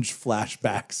Orange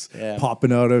flashbacks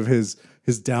popping out of his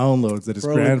downloads that his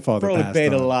grandfather probably passed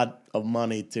paid on. a lot of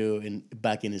money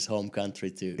back in his home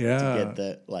country to get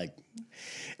the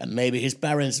and maybe his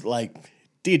parents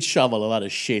did shovel a lot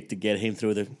of shit to get him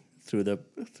through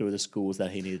the schools that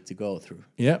he needed to go through.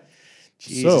 Yep.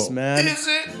 Jesus, man. Is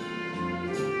it?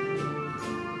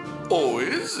 Oh,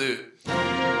 is it?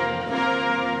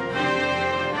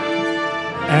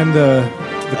 And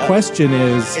The question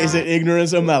is it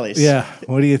ignorance or malice? yeah,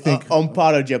 what do you think On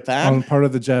part of Japan? on part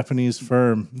of the Japanese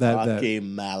firm that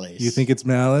Fucking malice. you think it's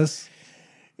malice?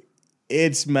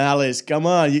 It's malice. Come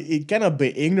on. It cannot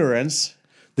be ignorance.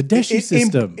 The Deshi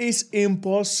system. It's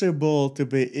impossible to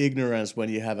be ignorance when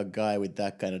you have a guy with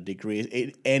that kind of degree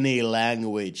in any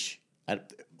language. And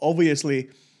obviously,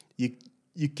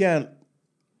 you can't,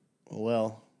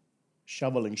 well,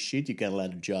 shoveling shit, you can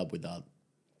land a job without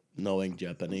knowing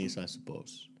Japanese, I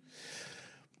suppose.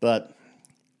 But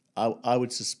I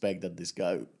would suspect that this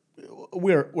guy,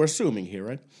 we're assuming here,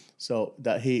 right? So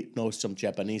that he knows some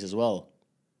Japanese as well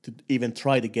to even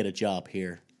try to get a job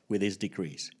here with his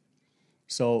degrees.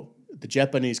 So the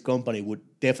Japanese company would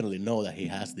definitely know that he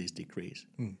has these degrees.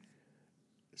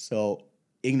 So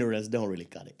ignorance don't really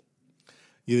cut it.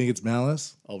 You think it's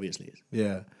malice? Obviously, it's.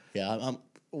 Yeah. Yeah, I'm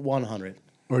 100.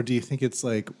 Or do you think it's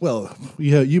like, well,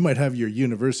 you might have your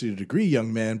university degree,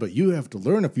 young man, but you have to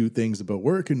learn a few things about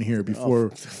working here before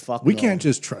fuck we no. can't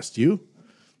just trust you.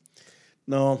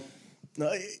 No.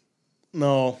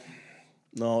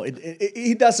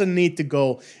 He doesn't need to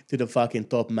go to the fucking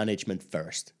top management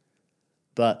first.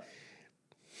 But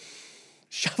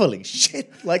shoveling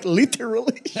shit, like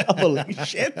literally shoveling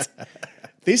shit.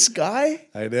 This guy?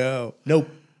 I know.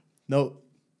 No,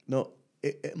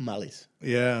 malice.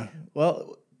 Yeah.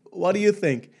 Well, what do you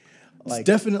think? It's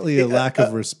definitely a lack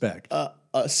of respect.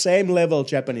 Same level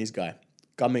Japanese guy,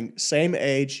 coming same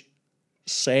age,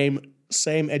 same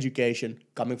education,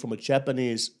 coming from a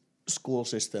Japanese school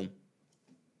system,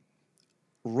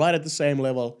 right at the same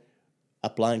level,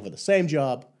 applying for the same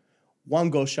job.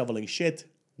 One goes shoveling shit,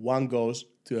 one goes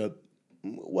to a,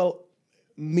 well,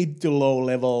 mid to low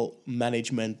level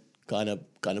management kind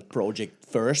of project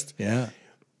first. Yeah.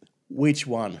 Which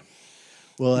one?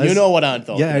 Well, You know what I'm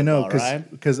talking yeah, I know, about,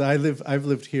 right? because I've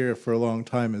lived here for a long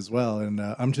time as well, and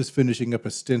I'm just finishing up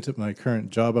a stint at my current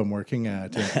job I'm working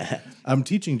at. And I'm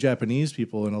teaching Japanese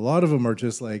people, and a lot of them are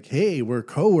just like, "Hey, we're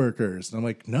coworkers," and I'm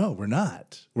like, "No, we're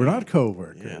not. We're not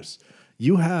coworkers.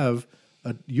 You have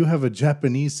a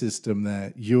Japanese system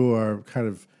that you are kind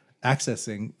of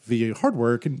accessing via hard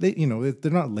work, and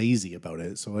they're not lazy about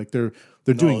it. So like they're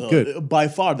doing good. By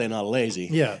far, they're not lazy.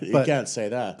 Yeah, you but, can't say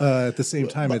that. At the same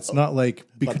time, it's not like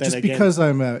then again- because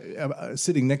I'm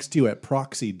sitting next to you at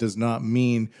Proxy does not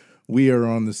mean we are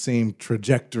on the same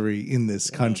trajectory in this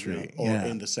country, or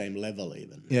in the same level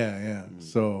even. Yeah.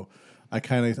 So I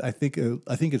think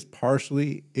it's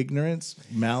partially ignorance,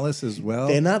 malice as well.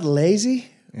 They're not lazy.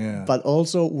 Yeah. But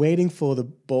also waiting for the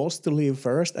boss to leave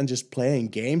first and just playing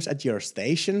games at your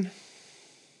station.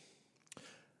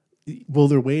 Well,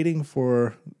 they're waiting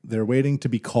to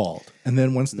be called, and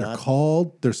then once they're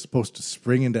called, they're supposed to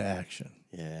spring into action.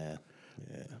 Yeah.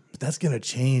 But that's gonna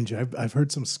change. I've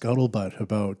heard some scuttlebutt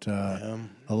about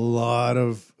a lot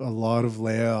of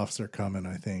layoffs are coming.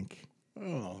 I think.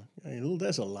 Oh,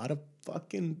 there's a lot of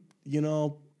fucking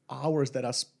hours that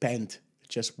are spent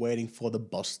just waiting for the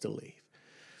boss to leave.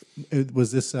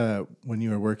 Was this when you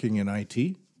were working in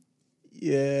IT?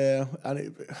 Yeah,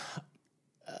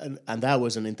 and that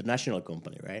was an international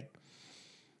company, right?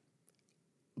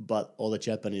 But all the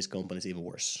Japanese companies even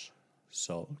worse.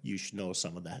 So you should know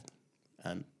some of that.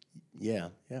 And yeah,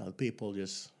 people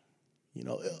just,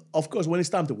 of course, when it's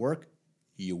time to work,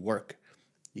 you work,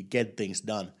 you get things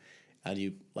done, and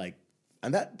you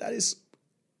and that is.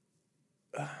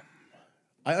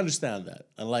 I understand that.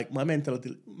 And my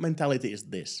mentality is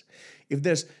this. If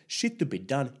there's shit to be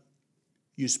done,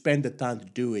 you spend the time to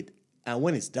do it. And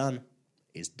when it's done,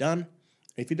 it's done.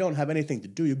 If you don't have anything to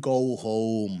do, you go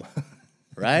home.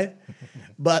 Right?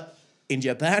 But in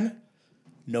Japan,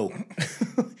 no.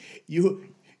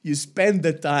 You spend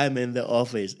the time in the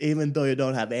office even though you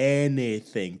don't have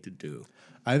anything to do.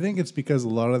 I think it's because a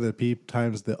lot of the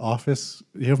times the office,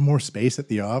 you have more space at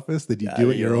the office than you do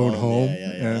at your own home.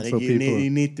 Yeah. And so you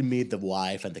need to meet the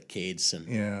wife and the kids and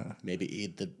Yeah. maybe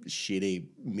eat the shitty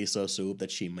miso soup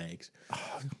that she makes.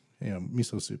 Yeah,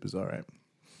 miso soup is all right.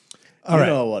 You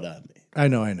know what I mean. I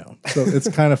know. So it's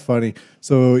kind of funny.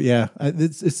 So yeah,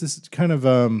 it's this kind of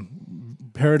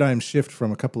paradigm shift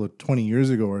from a couple of 20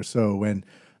 years ago or so when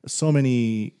so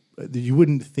many, you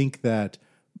wouldn't think that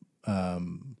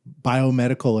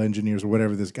biomedical engineers or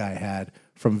whatever this guy had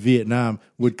from Vietnam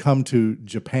would come to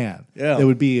Japan. Yeah. It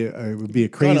would be a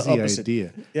crazy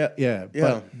idea. Yeah.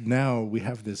 But now we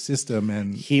have this system,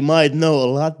 and He might know a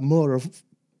lot more of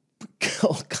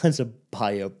all kinds of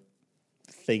bio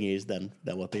thingies than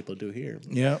what people do here.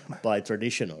 yeah, By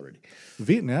tradition already.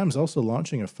 Vietnam's also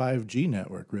launching a 5G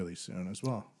network really soon as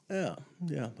well. Yeah.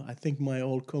 I think my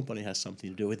old company has something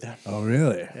to do with that. Oh,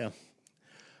 really? Yeah.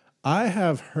 I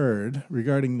have heard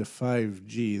regarding the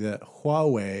 5G that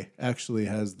Huawei actually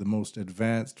has the most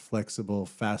advanced, flexible,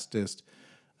 fastest,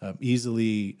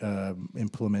 easily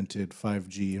implemented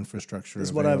 5G infrastructure.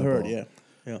 That's what I've heard. available.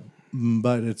 Yeah.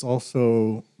 But it's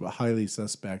also highly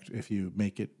suspect if you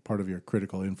make it part of your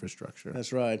critical infrastructure.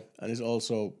 That's right. And it's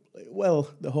also, well,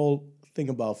 the whole thing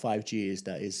about 5G is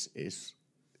that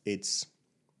it's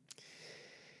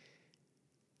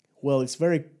well, it's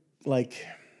very like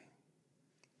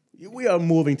we are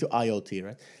moving to IoT,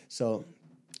 right? So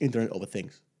Internet of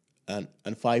Things, and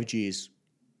 5G is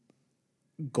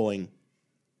going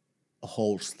a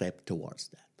whole step towards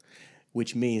that,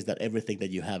 which means that everything that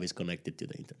you have is connected to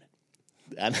the internet,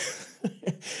 and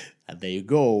and there you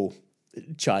go.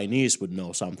 Chinese would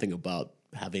know something about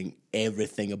having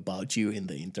everything about you in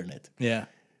the internet, Yeah.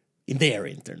 in their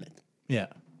internet. Yeah.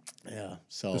 Yeah.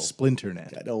 So The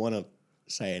splinternet. I don't want to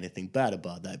say anything bad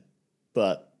about that,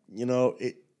 but you know,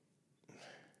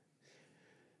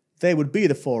 they would be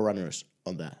the forerunners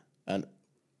on that, and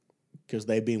because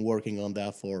they've been working on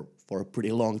that for a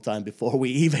pretty long time before we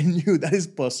even knew that is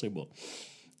possible.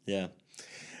 Yeah,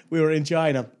 we were in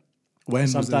China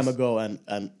some time ago,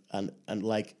 and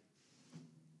like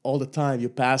all the time you're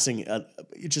passing,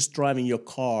 you're just driving your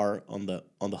car on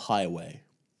the highway,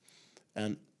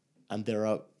 and there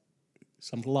are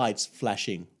some lights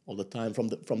flashing all the time from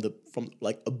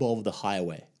like above the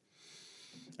highway.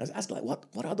 I was asking, like,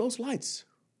 what are those lights?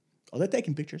 Are they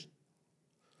taking pictures?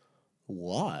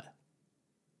 Why?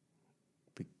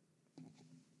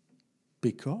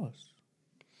 Because.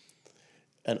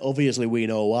 And obviously we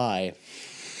know why.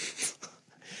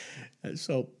 And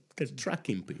so they're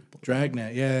tracking people.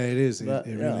 Dragnet. Yeah, it is. But,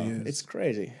 it really is. It's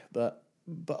crazy. But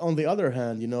on the other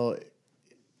hand, you know,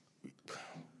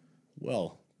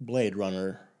 well, Blade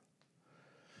Runner.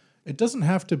 It doesn't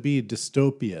have to be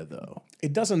dystopia, though.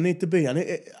 It doesn't need to be, and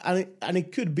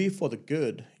it could be for the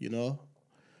good, you know.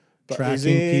 But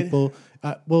Tracking people.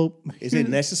 Is it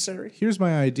necessary? Here's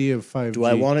my idea of 5G. Do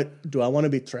I want to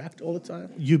be tracked all the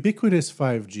time? Ubiquitous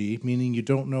 5G, meaning you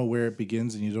don't know where it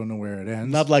begins and you don't know where it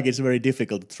ends. Not like it's very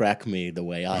difficult to track me the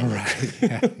way I look. Right.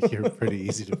 Yeah, you're pretty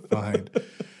easy to find.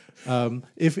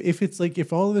 If it's like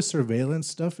if all the surveillance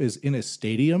stuff is in a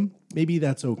stadium, maybe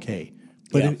that's okay.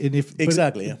 But Yeah.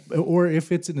 Exactly. Or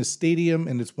if it's in a stadium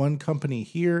and it's one company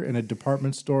here and a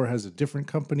department store has a different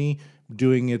company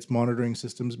doing its monitoring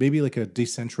systems, maybe like a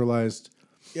decentralized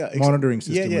monitoring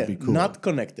system would be cool. Not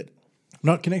connected.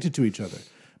 Not connected to each other.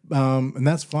 And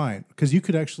that's fine because you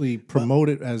could actually promote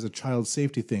it as a child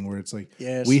safety thing where it's like,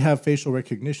 Yes. we have facial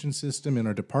recognition system in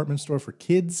our department store for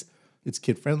kids. It's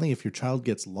kid friendly. If your child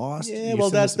gets lost, Yeah, you well,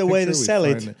 send that's us a the way to picture, we sell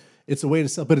it. find It's a way to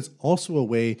sell, but it's also a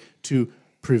way to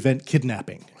prevent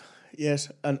kidnapping.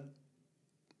 Yes, and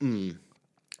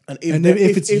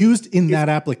if it's used in that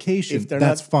application,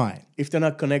 that's fine. If they're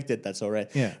not connected, that's all right.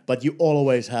 Yeah. But you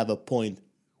always have a point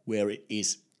where it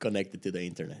is connected to the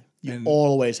internet. You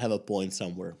always have a point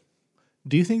somewhere.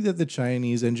 Do you think that the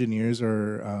Chinese engineers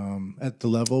are at the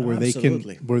level where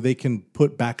Absolutely. they can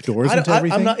put back doors into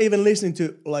everything? I'm not even listening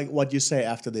to like what you say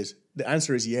after this. The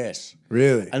answer is yes.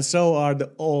 Really? And so are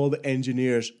all the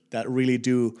engineers that really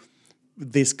do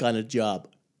this kind of job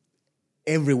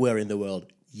everywhere in the world.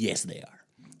 Yes, they are.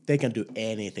 They can do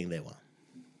anything they want.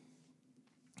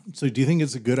 So do you think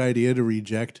it's a good idea to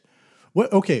reject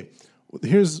what? Okay,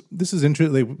 this is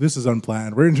interesting. This is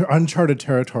unplanned. We're in uncharted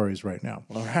territories right now.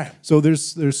 All right. So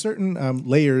there's certain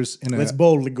layers in Let's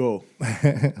boldly go.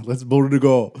 Let's boldly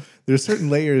go. There's certain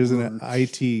layers in an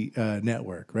IT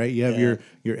network, right? You have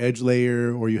your edge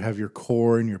layer, or you have your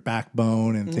core and your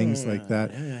backbone and things like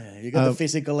that. Yeah. You got the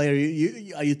physical layer.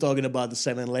 Are you talking about the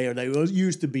 7 layer that was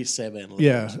used to be 7 layers?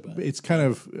 Yeah, it's kind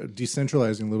of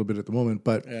decentralizing a little bit at the moment,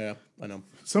 but Yeah, I know.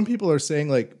 some people are saying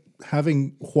like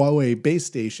having Huawei base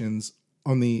stations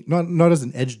on the not as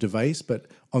an edge device, but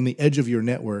on the edge of your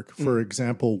network, for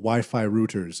example, Wi-Fi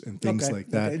routers and things like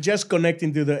that. Okay. Just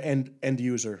connecting to the end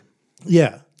user.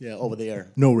 Yeah, Over the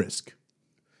air. no risk,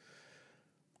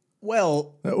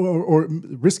 Well, or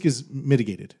risk is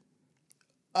mitigated.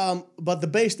 but the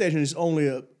base station is only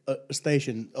a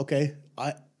station. Okay,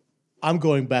 I'm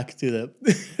going back to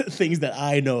the things that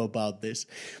I know about this,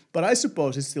 but I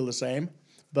suppose it's still the same.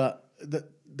 But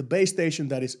the base station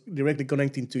that is directly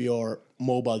connecting to your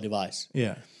mobile device,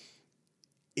 Yeah,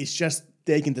 it's just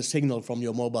taking the signal from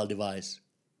your mobile device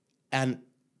and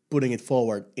putting it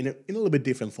forward in a little bit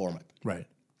different format. right.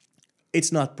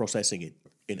 It's not processing it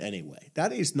in any way.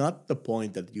 That is not the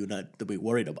point that you need to be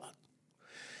worried about.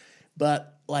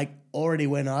 But like already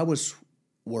when I was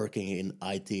working in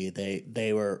IT,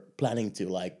 they were planning to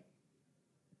like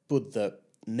put the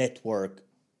network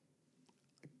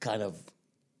kind of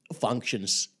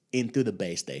functions into the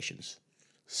base stations,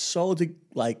 so to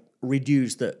like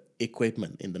reduce the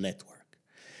equipment in the network.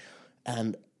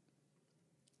 And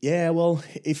yeah, well,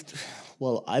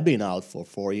 I've been out for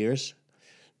 4 years,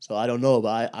 so I don't know,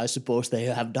 but I suppose they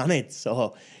have done it.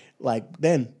 So, like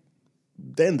then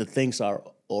the things are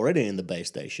already in the base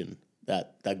station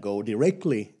that go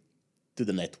directly to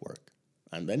the network,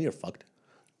 and then you're fucked.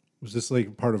 Was this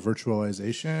like part of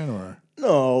virtualization or?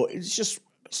 No, it's just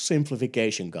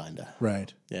simplification, kinda.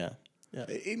 Right. Yeah.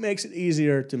 It makes it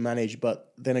easier to manage,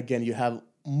 but then again, you have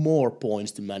more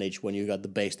points to manage when you got the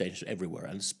base stations everywhere,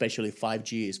 and especially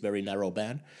 5G is very narrow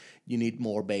band. You need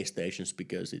more base stations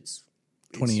because it's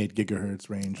 28 gigahertz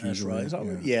range that's usually. right.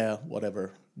 So, yeah,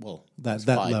 whatever. Well, That it's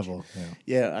 5G. level. Yeah.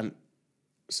 Yeah, and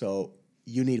so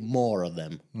you need more of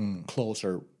them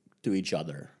closer to each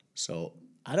other. So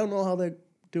I don't know how they're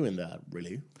doing that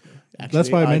really. Actually, That's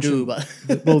why I do,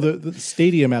 mentioned. but the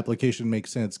stadium application makes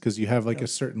sense because you have like a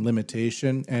certain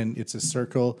limitation, and it's a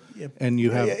circle, and you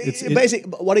have it's basic.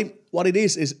 What it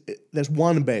is there's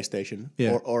one base station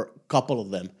or a couple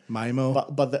of them.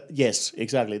 MIMO. But yes,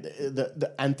 exactly.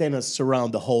 The antennas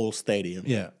surround the whole stadium.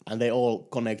 Yeah. And they all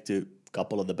connect to a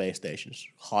couple of the base stations,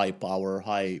 high power,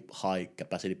 high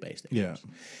capacity base stations.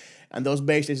 Yeah. And those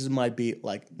base stations might be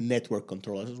like network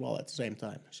controllers as well at the same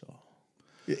time. So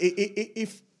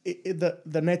if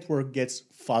the network gets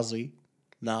fuzzy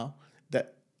now,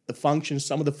 that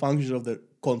some of the functions of the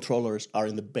controllers are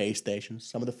in the base stations,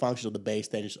 some of the functions of the base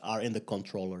stations are in the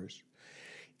controllers,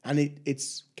 and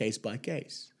it's case by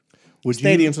case.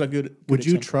 Stadiums are good. Would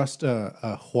you trust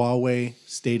a Huawei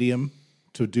stadium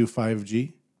to do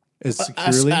 5G as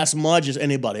securely? As much as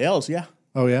anybody else? Yeah.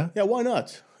 Oh yeah. Yeah. Why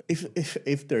not?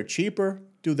 If they're cheaper,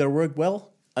 do their work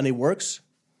well, and it works,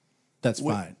 That's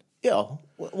fine. yeah.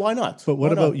 Why not? But what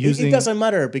Why about not? using? It doesn't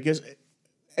matter because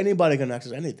anybody can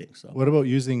access anything. So What about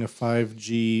using a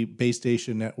 5G base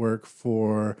station network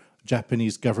for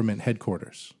Japanese government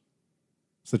headquarters,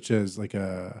 such as like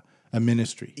a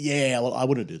ministry? yeah, well, I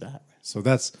wouldn't do that. So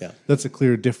that's a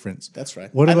clear difference. That's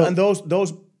right. What about and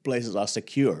those places are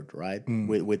secured, right?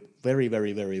 With very,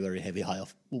 very, very, very heavy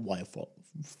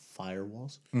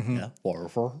firewalls. Yeah.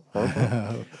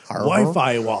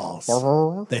 Wi-Fi walls?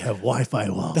 They have Wi-Fi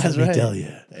walls. That's let right. me tell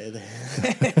you.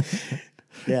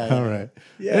 Yeah. All right.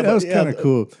 Yeah, Yeah, that was but- kind of but-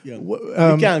 cool. Yeah. What,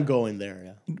 You can't go in there.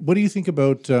 Yeah. what do you think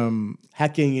about?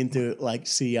 Hacking into like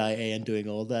CIA and doing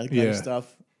all that kind of Yeah.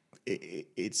 stuff.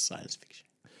 It's science fiction.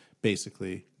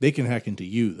 Basically, they can hack into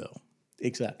you though.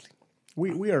 Exactly.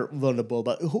 We are vulnerable,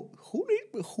 but who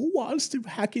wants to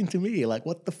hack into me? Like,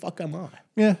 what the fuck am I?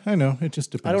 Yeah, I know. It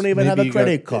just depends. I don't even have Maybe a you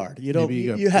credit got- card. You don't.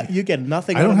 maybe You get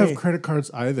nothing. I don't out of have me. credit cards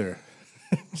either.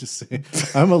 Just saying,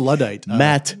 I'm a Luddite.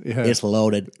 Matt yeah. is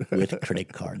loaded with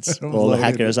credit cards. I'm All the loaded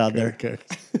hackers with out there. credit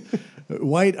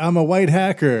cards. I'm a white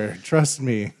hacker. Trust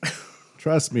me.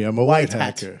 I'm a white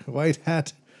hat. hacker. White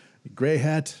hat, gray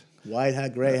hat. White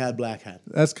hat, gray hat, black hat.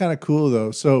 That's kind of cool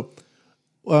though. So,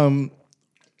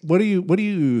 what do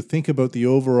you think about the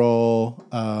overall?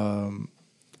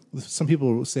 Some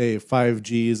people say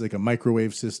 5G is like a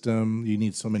microwave system. You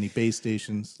need so many base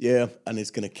stations, Yeah, and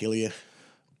it's gonna kill you.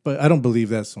 but I don't believe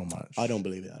that so much. I don't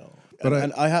believe it at all. But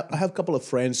And I have a couple of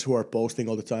friends who are posting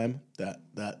all the time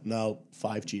that now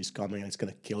 5G is coming and it's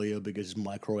gonna kill you because it's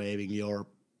microwaving your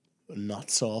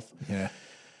nuts off, Yeah,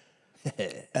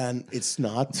 and it's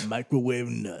not. microwave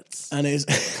nuts. And it's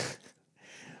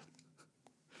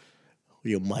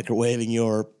you're microwaving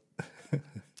your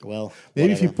well.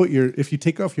 Maybe whatever. if you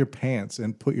take off your pants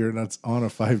and put your nuts on a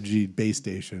 5G base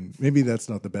station, maybe that's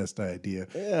not the best idea.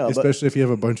 Yeah, but- especially if you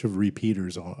have a bunch of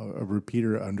repeaters on a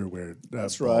repeater underwear.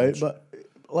 That's right, but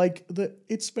like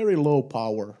it's very low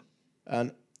power,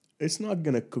 and it's not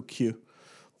gonna cook you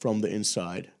from the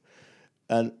inside,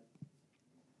 and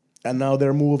now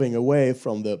they're moving away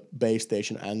from the base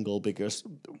station angle because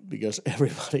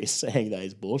everybody is saying that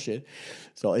it's bullshit.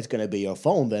 So it's gonna be your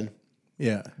phone then.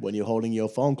 yeah, When you're holding your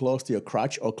phone close to your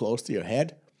crotch or close to your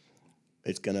head,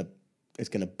 it's gonna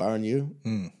burn you.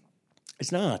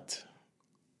 It's not.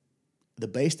 The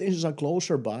base stations are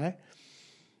closer by,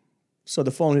 so the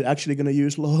phone is actually gonna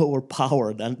use lower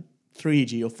power than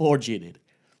 3G or 4G did,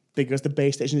 because the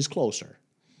base station is closer,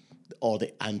 or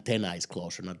the antenna is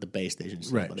closer, not the base station.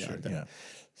 Right, but the sure, antenna. yeah.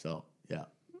 So yeah,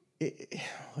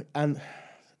 and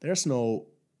there's no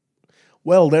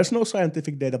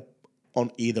scientific data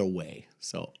on either way.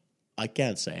 So I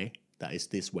can't say that it's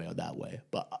this way or that way.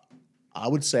 But I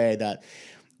would say that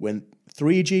when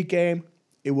 3G came,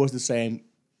 it was the same.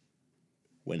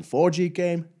 When 4G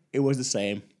came, it was the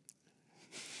same.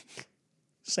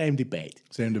 Same debate.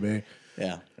 same debate.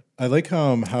 Yeah. I like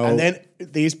how And then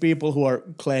these people who are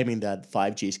claiming that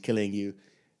 5G is killing you,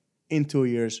 in 2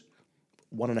 years,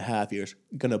 1.5 years,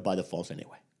 gonna buy the phones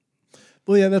anyway.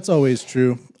 Well, yeah, that's always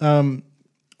true.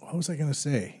 What was I going to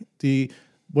say? The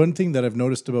one thing that I've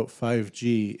noticed about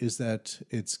 5G is that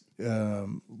it's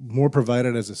more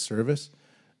provided as a service,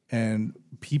 and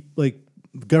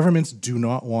governments do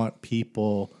not want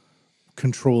people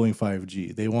controlling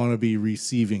 5G. They want to be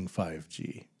receiving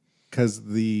 5G because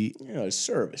the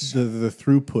service. The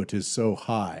throughput is so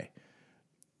high.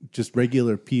 Just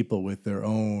regular people with their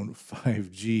own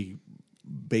 5G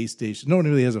base station. No one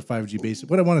really has a 5G base.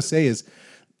 What I want to say is,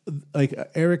 like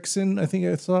Ericsson, I think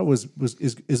I thought is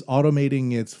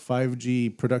automating its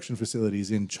 5G production facilities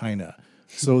in China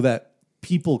so that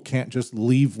people can't just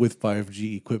leave with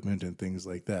 5G equipment and things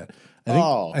like that.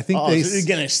 I think so they're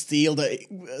gonna steal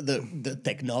the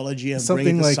technology and something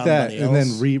bring it to like somebody that, else. and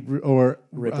then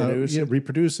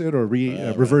reproduce it. it or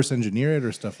reverse engineer it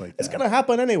or stuff like that. It's gonna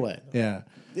happen anyway. Yeah.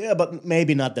 Yeah, but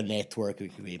maybe not the network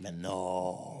agreement.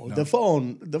 No. The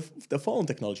phone, the phone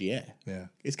technology. Yeah,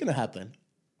 it's gonna happen.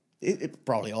 It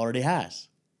probably already has.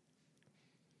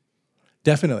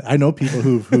 Definitely, I know people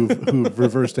who've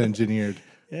reversed engineered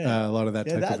a lot of that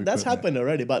type of equipment. That's happened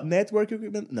already. But network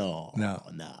equipment, no.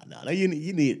 You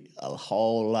need a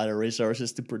whole lot of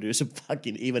resources to produce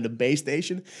even a base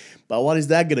station. But what is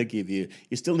that gonna give you?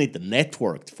 You still need the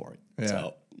network for it. Yeah.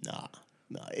 So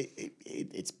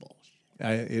it's bullshit.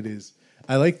 It is.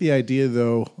 I like the idea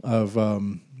though of what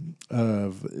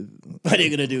are you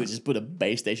gonna do? Just put a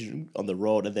base station on the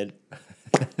road and then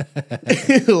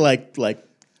like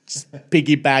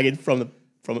piggyback it from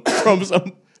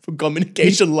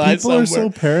communication lines People somewhere.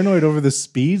 are so paranoid over the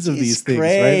speeds of these things,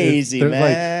 crazy, right? They're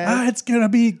man. like, it's gonna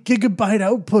be gigabyte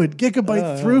output,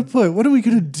 gigabyte throughput. What are we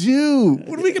gonna do?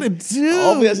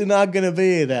 Obviously not gonna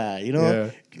be that. Yeah.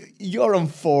 You're on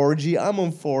 4G. I'm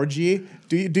on 4G.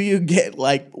 Do you get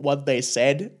like what they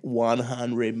said?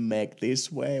 100 meg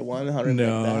this way, 100 meg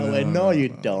that way. No, you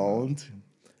don't.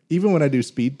 Even when I do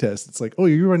speed tests, it's like, oh,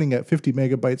 you're running at 50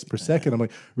 megabytes per second. I'm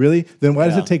like, really? Then why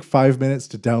does it take 5 minutes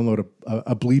to download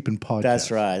a bleeping podcast?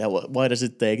 That's right. Why does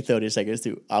it take 30 seconds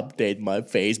to update my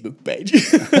Facebook page?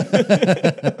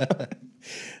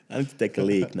 I need to take a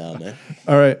leak now, man.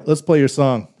 All right, let's play your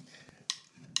song.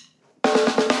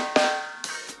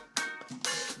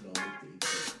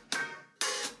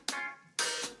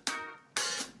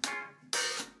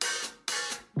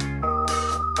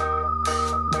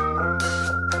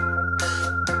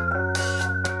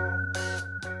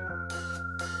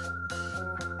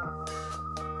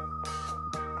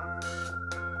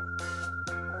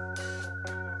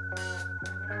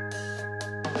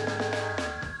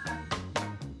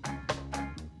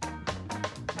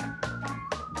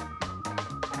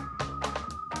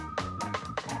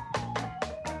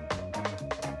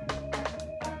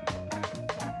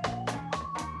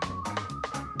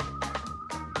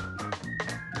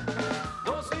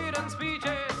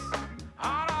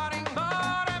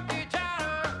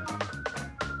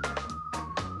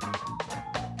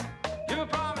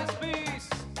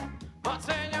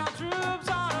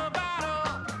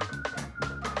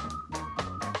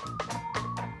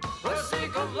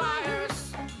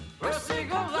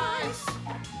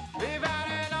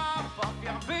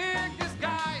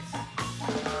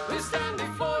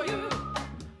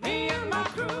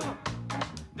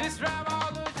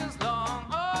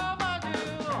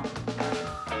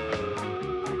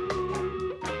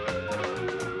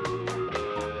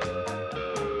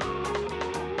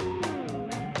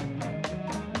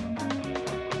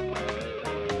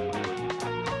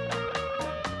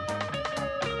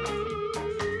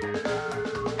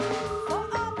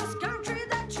 For all this country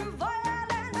that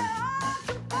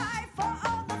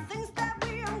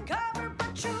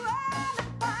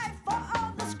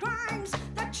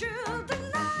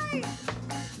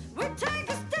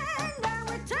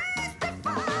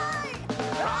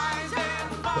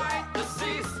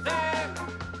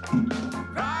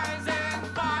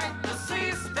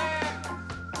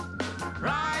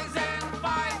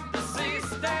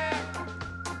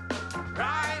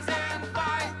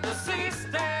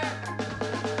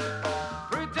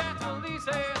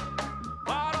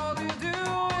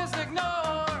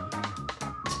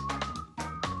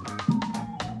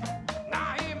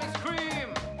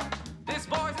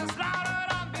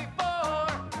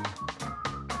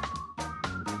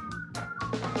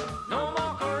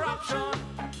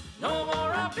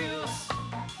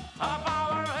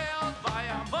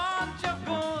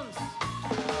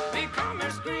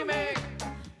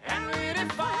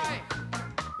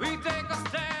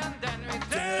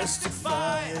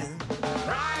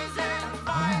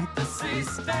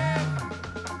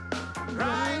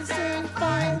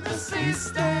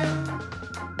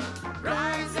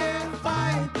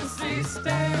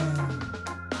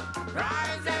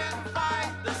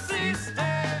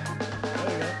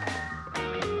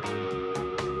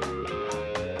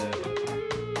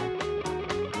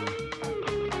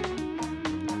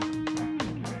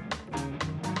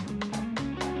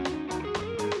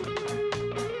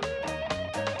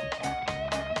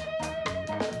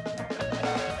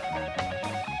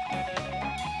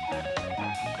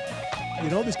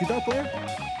know this guitar player?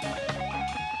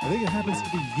 I think it happens to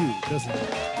be you, doesn't it?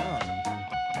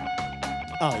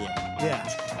 Oh yeah, yeah.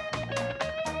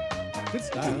 Good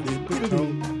style. Good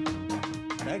tone.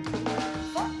 Thank you.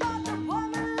 For all the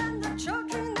women and the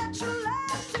children that you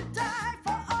left to die,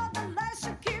 for all the lies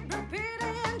you keep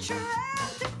repeating and you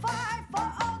rectify, for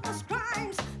all those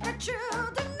crimes that you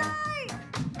deny,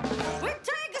 we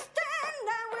take a stand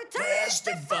and we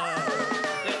testify.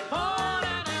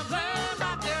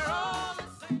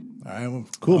 All right, well,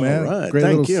 cool, man. All right, Great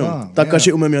thank little you. song. Takashi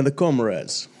Yeah. Umemi and the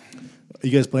Comrades. You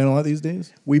guys playing a lot these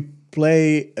days? We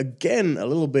play again a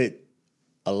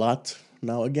lot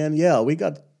now again. Yeah, we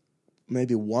got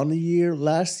maybe 1 year.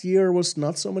 Last year was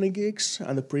not so many gigs,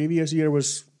 and the previous year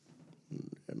was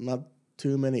not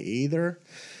too many either.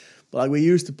 But like we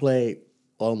used to play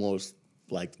almost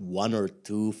like 1 or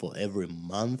 2 for every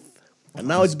month. And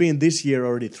now it's been this year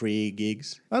already 3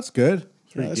 gigs. That's good.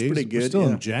 Yeah, that's gigs. pretty We're good, still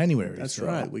yeah. in January. That's so-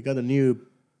 right. We got a new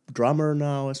drummer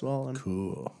now as well. And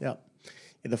Cool. yeah.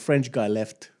 The French guy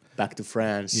left back to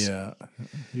France. Yeah,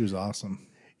 he was awesome.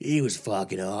 He was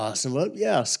fucking awesome. Well,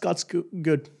 yeah, Scott's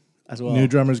good as well. New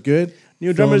drummer's good.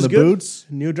 New Filling drummer's the good. boots.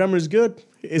 New drummer's good.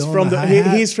 It's Filling from the the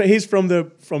hi-hat. he's from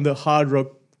the hard rock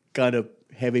kind of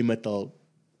heavy metal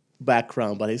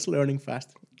background, but he's learning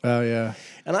fast. Oh yeah.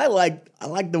 And I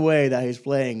like the way that he's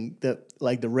playing the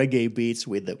reggae beats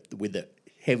with the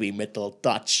heavy metal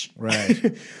touch.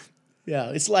 Right.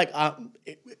 Yeah, it's like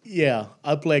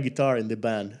I play guitar in the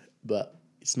band, but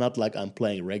it's not like I'm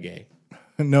playing reggae.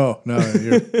 no,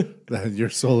 your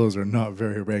solos are not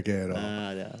very reggae at all.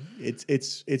 No.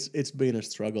 It's been a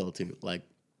struggle to like.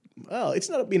 Well, it's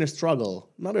not been a struggle.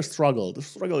 Not a struggle. The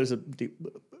struggle is a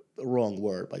wrong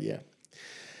word, but yeah,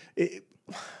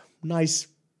 nice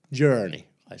journey.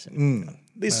 I say.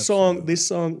 This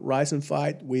song, "Rise and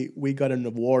Fight," we got an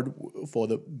award for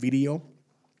the video.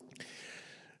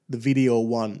 The video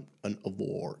won an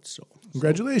award, so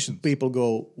Congratulations. people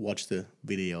go watch the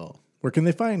video Where can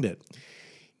they find it?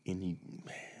 in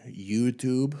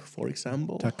YouTube, for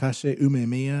example. Takashi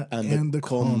Umemiya and the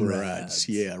Comrades.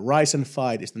 Yeah, "Rise and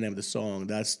Fight" is the name of the song.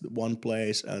 That's one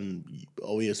place, and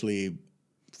obviously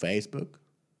Facebook.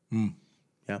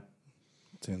 Yeah,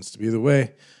 Tends to be the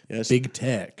way. Yes. Big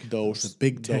tech. Those- It's a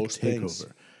big tech those things.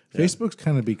 takeover. Facebook's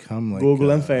kind of become like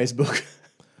Google and Facebook.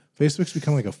 Facebook's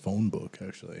become like a phone book,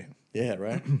 actually. Yeah,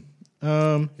 right.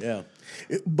 Yeah.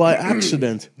 By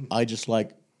accident, I just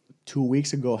like 2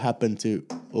 weeks ago happened to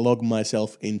log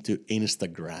myself into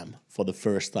Instagram for the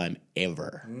first time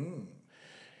ever,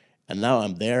 and now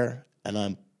I'm there and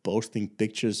I'm posting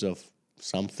pictures of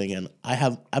something, and I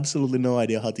have absolutely no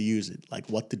idea how to use it, like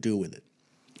what to do with it.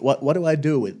 What do I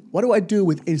do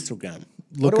with Instagram?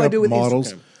 Look what do I up do with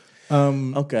models.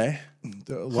 Instagram? Okay.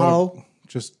 How?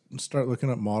 Just start looking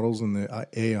up models in the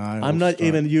AI. I'm not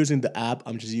even using the app.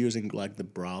 I'm just using like the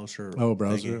browser. Oh,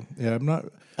 browser. thingy. Yeah, I'm not.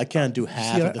 I can't do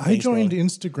half See, of the I things. joined probably.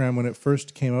 Instagram when it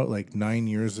first came out like 9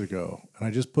 years ago, and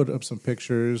I just put up some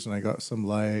pictures and I got some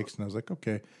likes, and I was like,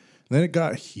 okay. And then it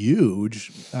got huge.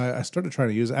 I started trying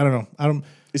to use it. I don't know.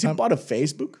 Is it part of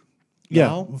Facebook? Yeah,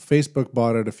 now? Facebook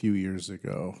bought it a few years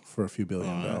ago for a few $1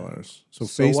 billion. So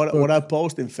So Facebook, what I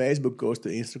post in Facebook goes to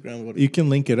Instagram. you can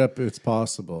link it up if it's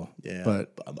possible. Yeah,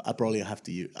 but I probably have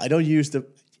to use. I don't use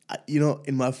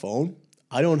in my phone.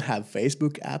 I don't have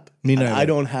Facebook app. Me and neither. I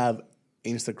don't have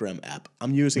Instagram app.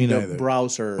 I'm using Me the neither.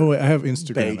 browser. oh, wait, I have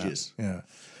Instagram pages. app. Yeah,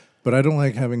 but I don't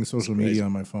like having social media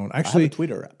on my phone. I have Actually, a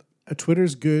Twitter app.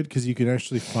 Twitter's good because you can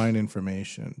actually find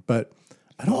information, but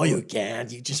I don't. No, you can't.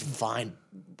 You just find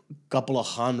a couple of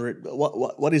hundred.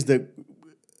 What is the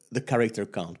character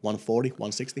count? 140,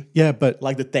 160? Yeah, but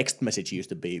Like the text message used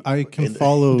to be. I can in the-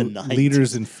 follow in the 90s.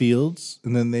 leaders in fields,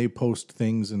 and then they post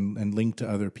things and link to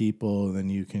other people, and then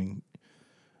you can.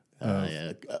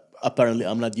 Yeah. Apparently,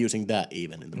 I'm not using that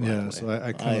even in the right Yeah, way. so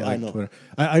I kind of like know. Twitter.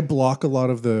 I block a lot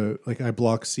of the I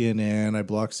block CNN, I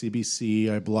block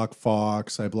CBC, I block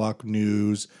Fox, I block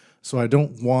news. So I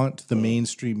don't want the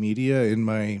mainstream media in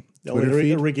my Twitter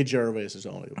feed. Ricky Gervais is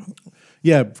only.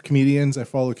 Yeah, comedians. I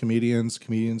follow comedians.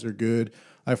 Comedians are good.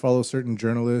 I follow certain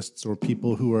journalists or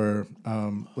people who are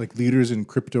like leaders in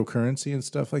cryptocurrency and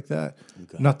stuff like that.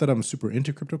 Not that I'm super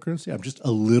into cryptocurrency. I'm just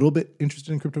a little bit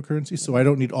interested in cryptocurrency, so I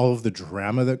don't need all of the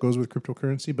drama that goes with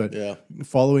cryptocurrency. But Yeah.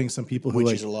 following some people who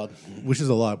Which is a lot. which is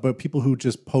a lot, but people who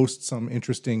just post some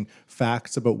interesting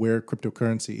facts about where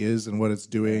cryptocurrency is and what it's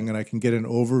doing, and I can get an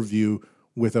overview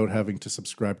without having to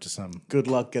subscribe to some. Good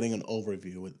luck getting an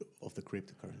overview of the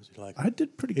cryptocurrency. Like I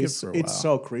did pretty good for a while. it's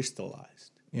so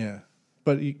crystallized. Yeah,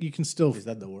 but you can still Is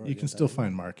that the word? You can Yeah, still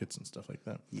find markets and stuff like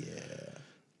that. Yeah.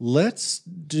 Let's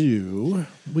do.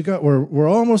 We're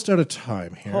almost out of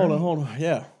time here. Hold on.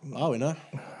 Yeah. Are we not?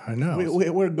 I know.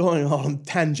 We're going on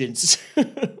tangents.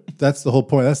 That's the whole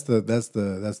point. That's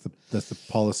the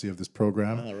policy of this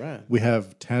program. All right. We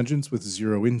have tangents with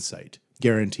zero insight,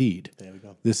 guaranteed. There we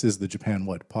go. This is the Japan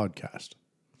What podcast.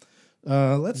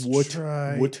 Let's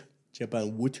try Wood.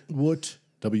 Japan wood. What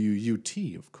WUT,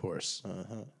 of course.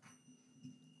 Okay.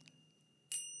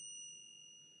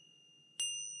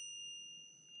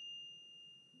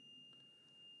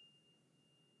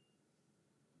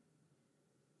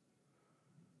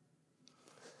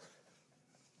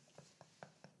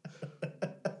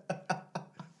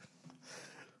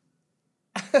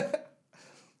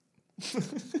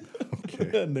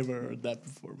 I've never heard that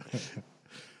before.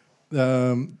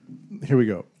 Here we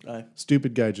go. Aye.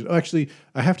 Stupid Gaijin. Oh, actually,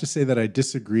 I have to say that I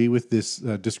disagree with this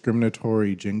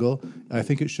discriminatory jingle. I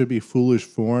think it should be Foolish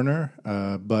Foreigner,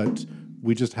 but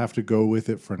we just have to go with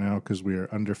it for now because we are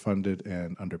underfunded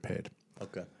and underpaid.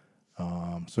 Okay.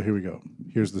 So here we go.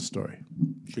 Here's the story.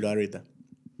 Should I read that?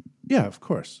 Yeah, of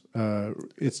course.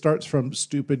 It starts from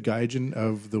Stupid Gaijin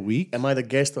of the Week. Am I the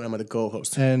guest or am I the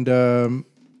co-host? And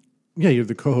yeah, you're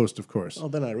the co-host, of course. Oh,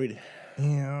 then I read it.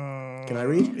 Yeah. Can I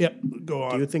read? Yep, go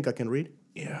on. Do you think I can read?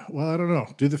 Yeah, well, I don't know.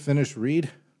 Do the Finnish read?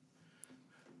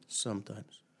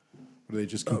 Sometimes. Or do they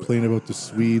just complain about the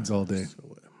Swedes all day? So,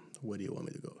 where do you want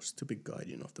me to go? Stupid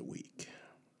Guardian of the Week.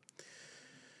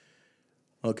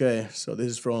 Okay, so this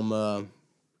is from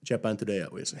Japan Today,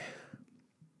 obviously.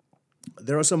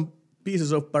 There are some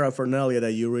pieces of paraphernalia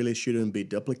that you really shouldn't be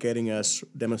duplicating, as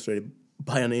demonstrated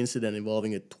by an incident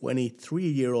involving a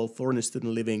 23-year-old foreign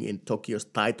student living in Tokyo's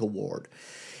Taito ward.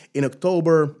 In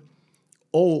October,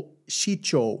 Oh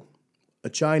Shicho,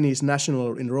 a Chinese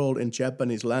national enrolled in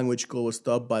Japanese language school, was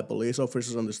stopped by police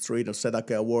officers on the street of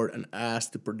Setake ward and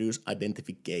asked to produce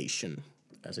identification,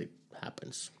 as it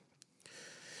happens.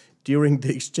 During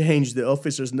the exchange, the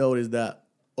officers noticed that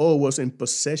Oh was in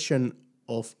possession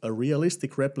of a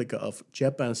realistic replica of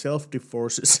Japan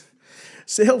Self-Defense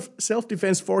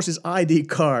Forces ID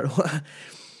card,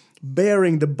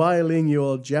 bearing the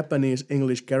bilingual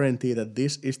Japanese-English guarantee that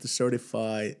this is to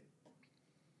certify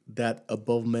that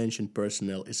above-mentioned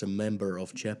personnel is a member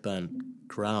of Japan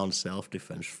Ground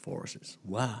Self-Defense Forces.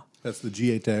 Wow. That's the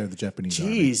GA of the Japanese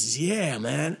Army. Jeez, yeah,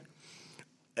 man.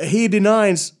 He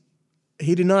denies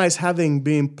having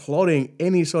been plotting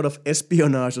any sort of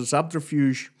espionage or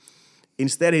subterfuge.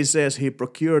 Instead, he says he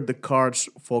procured the cards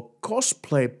for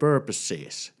cosplay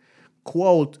purposes.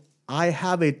 Quote, I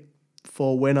have it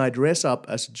for when I dress up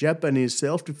as a Japanese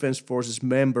Self-Defense Forces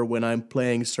member when I'm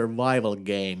playing survival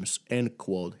games, end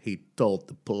quote, he told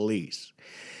the police.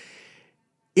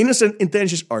 Innocent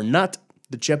intentions or not,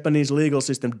 the Japanese legal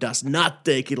system does not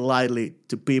take it lightly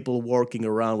to people walking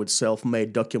around with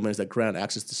self-made documents that grant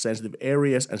access to sensitive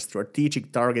areas and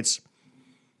strategic targets.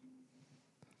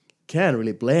 Can't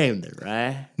really blame them,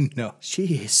 right? No.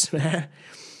 Jeez, man.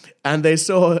 And they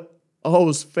saw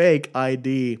O's fake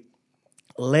ID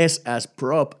less as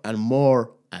prop and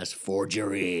more as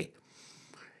forgery.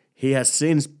 He has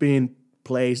since been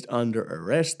placed under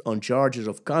arrest on charges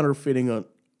of counterfeiting on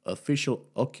official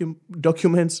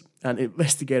documents, and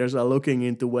investigators are looking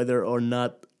into whether or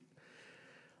not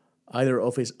either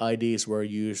of his IDs were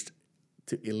used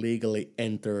to illegally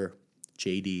enter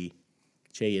JSDF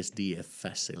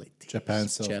facilities. Japan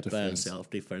Self-Defense. Japan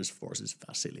Self-Defense Forces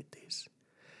facilities.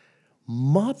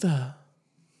 Mother.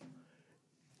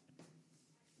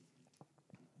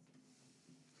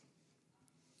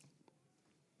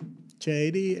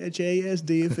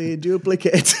 JSDF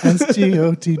duplicate.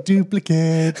 SGOT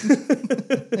duplicate.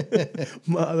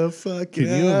 Motherfucking Can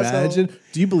you asshole. imagine?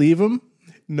 Do you believe him?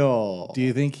 No. Do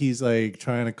you think he's like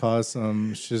trying to cause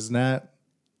some shiznat?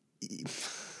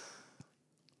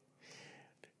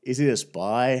 Is he a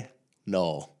spy?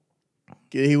 No.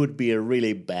 He would be a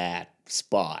really bad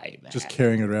spy, man. Just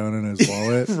carrying it around in his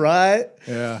wallet? Right?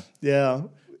 Yeah. Yeah.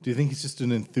 Do you think he's just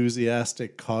an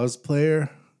enthusiastic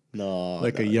cosplayer? No.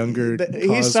 Like no. a younger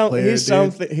He's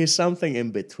cosplayer dude? He's something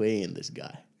in between, this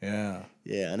guy. Yeah.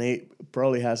 Yeah, and he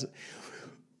probably has...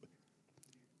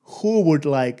 Who would,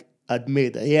 like,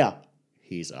 admit that, yeah,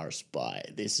 he's our spy.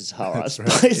 This is how our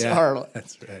spies Yeah, are.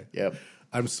 that's right. Yep.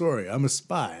 I'm sorry. I'm a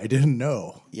spy. I didn't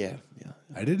know. Yeah, yeah.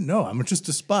 I didn't know. I'm just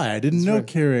a spy. I didn't know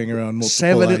carrying around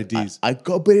multiple IDs. I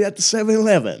copied it at the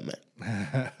 7-Eleven,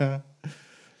 man.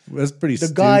 That's pretty The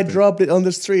stupid. guy dropped it on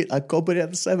the street. I copied it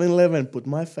at the 7-Eleven, put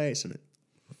my face in it.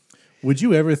 Would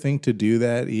you ever think to do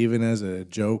that even as a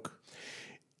joke?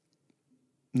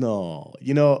 No, I've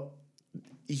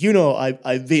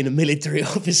been a military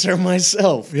officer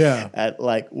myself. Yeah. At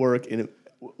like work in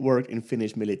worked in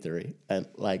Finnish military, and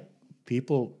like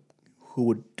people who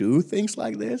would do things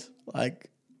like this, like,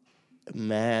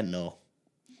 man, no.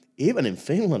 Even in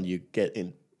Finland, you get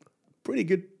in pretty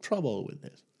good trouble with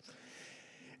this.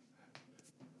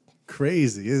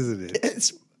 Crazy, isn't it?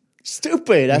 It's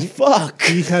stupid as fuck.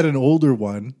 He had an older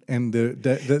one, and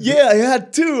Yeah, I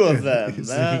had two of them.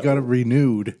 so he got it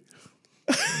renewed.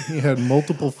 He had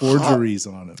multiple forgeries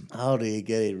on him How did he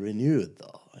get it renewed,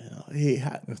 though? You know, he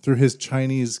had. through his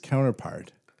Chinese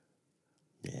counterpart.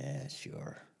 Yeah,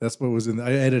 sure. That's what was in.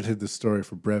 I edited the story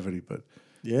for brevity, but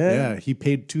Yeah. he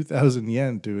paid 2,000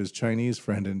 yen to his Chinese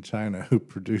friend in China who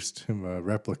produced him a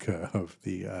replica of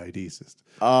the ID system.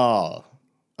 Oh,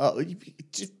 you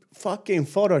just fucking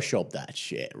Photoshop that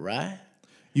shit, right?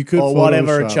 You could Or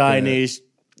whatever Photoshop Chinese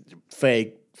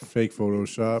fake. fake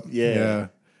Photoshop. Yeah.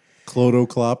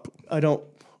 Clodoclop. I don't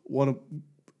want to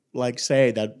like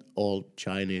say that all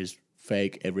Chinese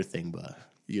fake everything, but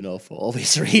you know, for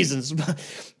obvious reasons.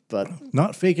 But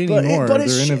Not fake anymore. it's They're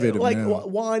shit. innovative Like, now.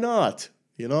 why not?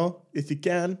 You know, if you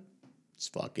can,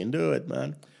 just fucking do it,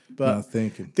 man. But Not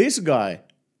thinking. this guy,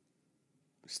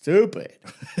 stupid.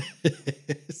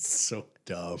 So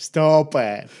dumb.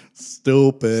 Stupid.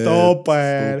 Stupid.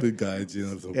 Stupid. Stupid guys. You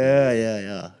know,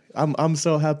 Yeah. I'm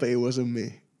so happy it wasn't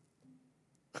me.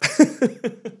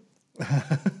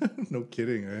 No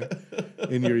kidding, right?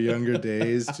 In your younger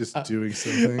days, just doing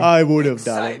something. I would have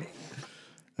done it.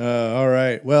 All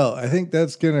right. Well, I think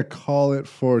that's gonna call it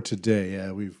for today.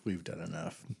 Yeah, we've done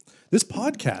enough. This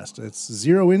podcast, it's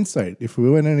zero insight. If we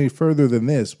went any further than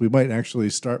this, we might actually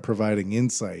start providing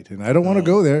insight, and I don't want to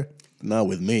go there. Not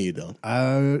with me, though.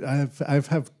 I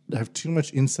have too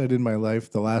much insight in my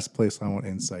life. The last place I want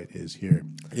insight is here.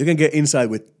 You can get inside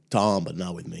with Tom, but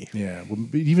not with me. Yeah, well,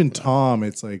 even Tom,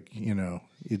 it's like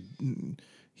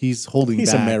he's holding.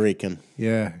 He's back. American.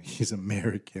 Yeah, he's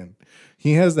American.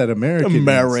 He has that American.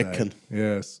 American. insight.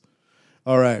 Yes.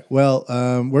 All right. Well,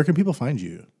 where can people find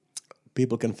you?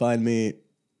 People can find me.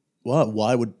 What?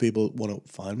 Why would people want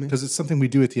to find me? Because it's something we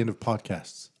do at the end of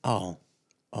podcasts. Oh.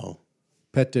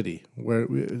 Pet Diddy.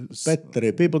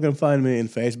 Petteri. People can find me in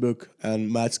Facebook,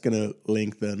 and Matt's gonna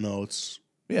link the notes.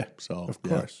 Yeah. So of yeah,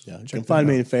 course. yeah. You Check can them find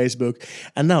me out. in Facebook,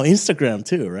 and now Instagram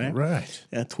too, right? Right.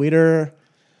 Yeah, Twitter,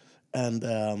 and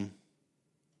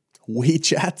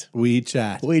WeChat.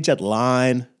 WeChat.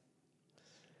 Line,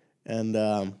 and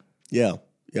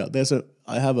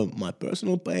I have my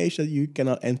personal page that you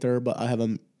cannot enter, but I have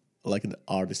an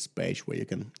artist page where you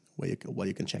can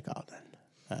check out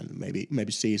and maybe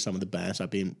see some of the bands I've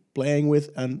been playing with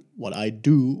and what I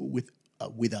do with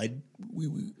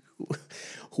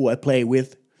who I play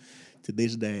with to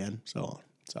this day and so on.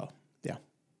 So yeah,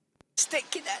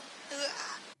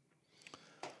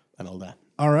 and all that.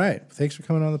 All right. Thanks for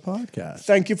coming on the podcast.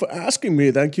 Thank you for asking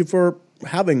me. Thank you for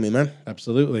having me, man.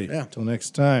 Absolutely. Yeah. Till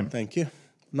next time. Thank you.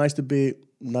 Nice to be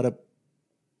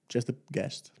just a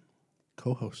guest.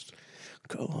 Co-host.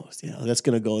 Co-host, yeah. That's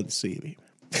going to go in the CV.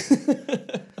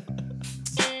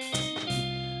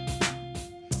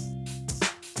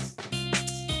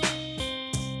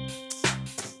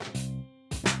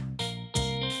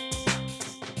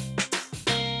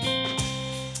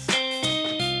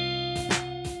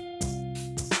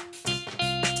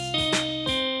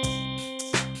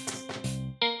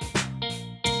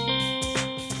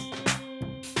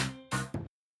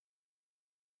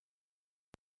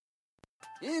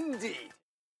 Indeed.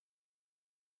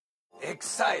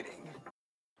 Exciting.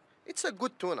 It's a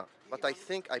good tuna, but I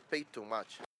think I paid too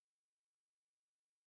much.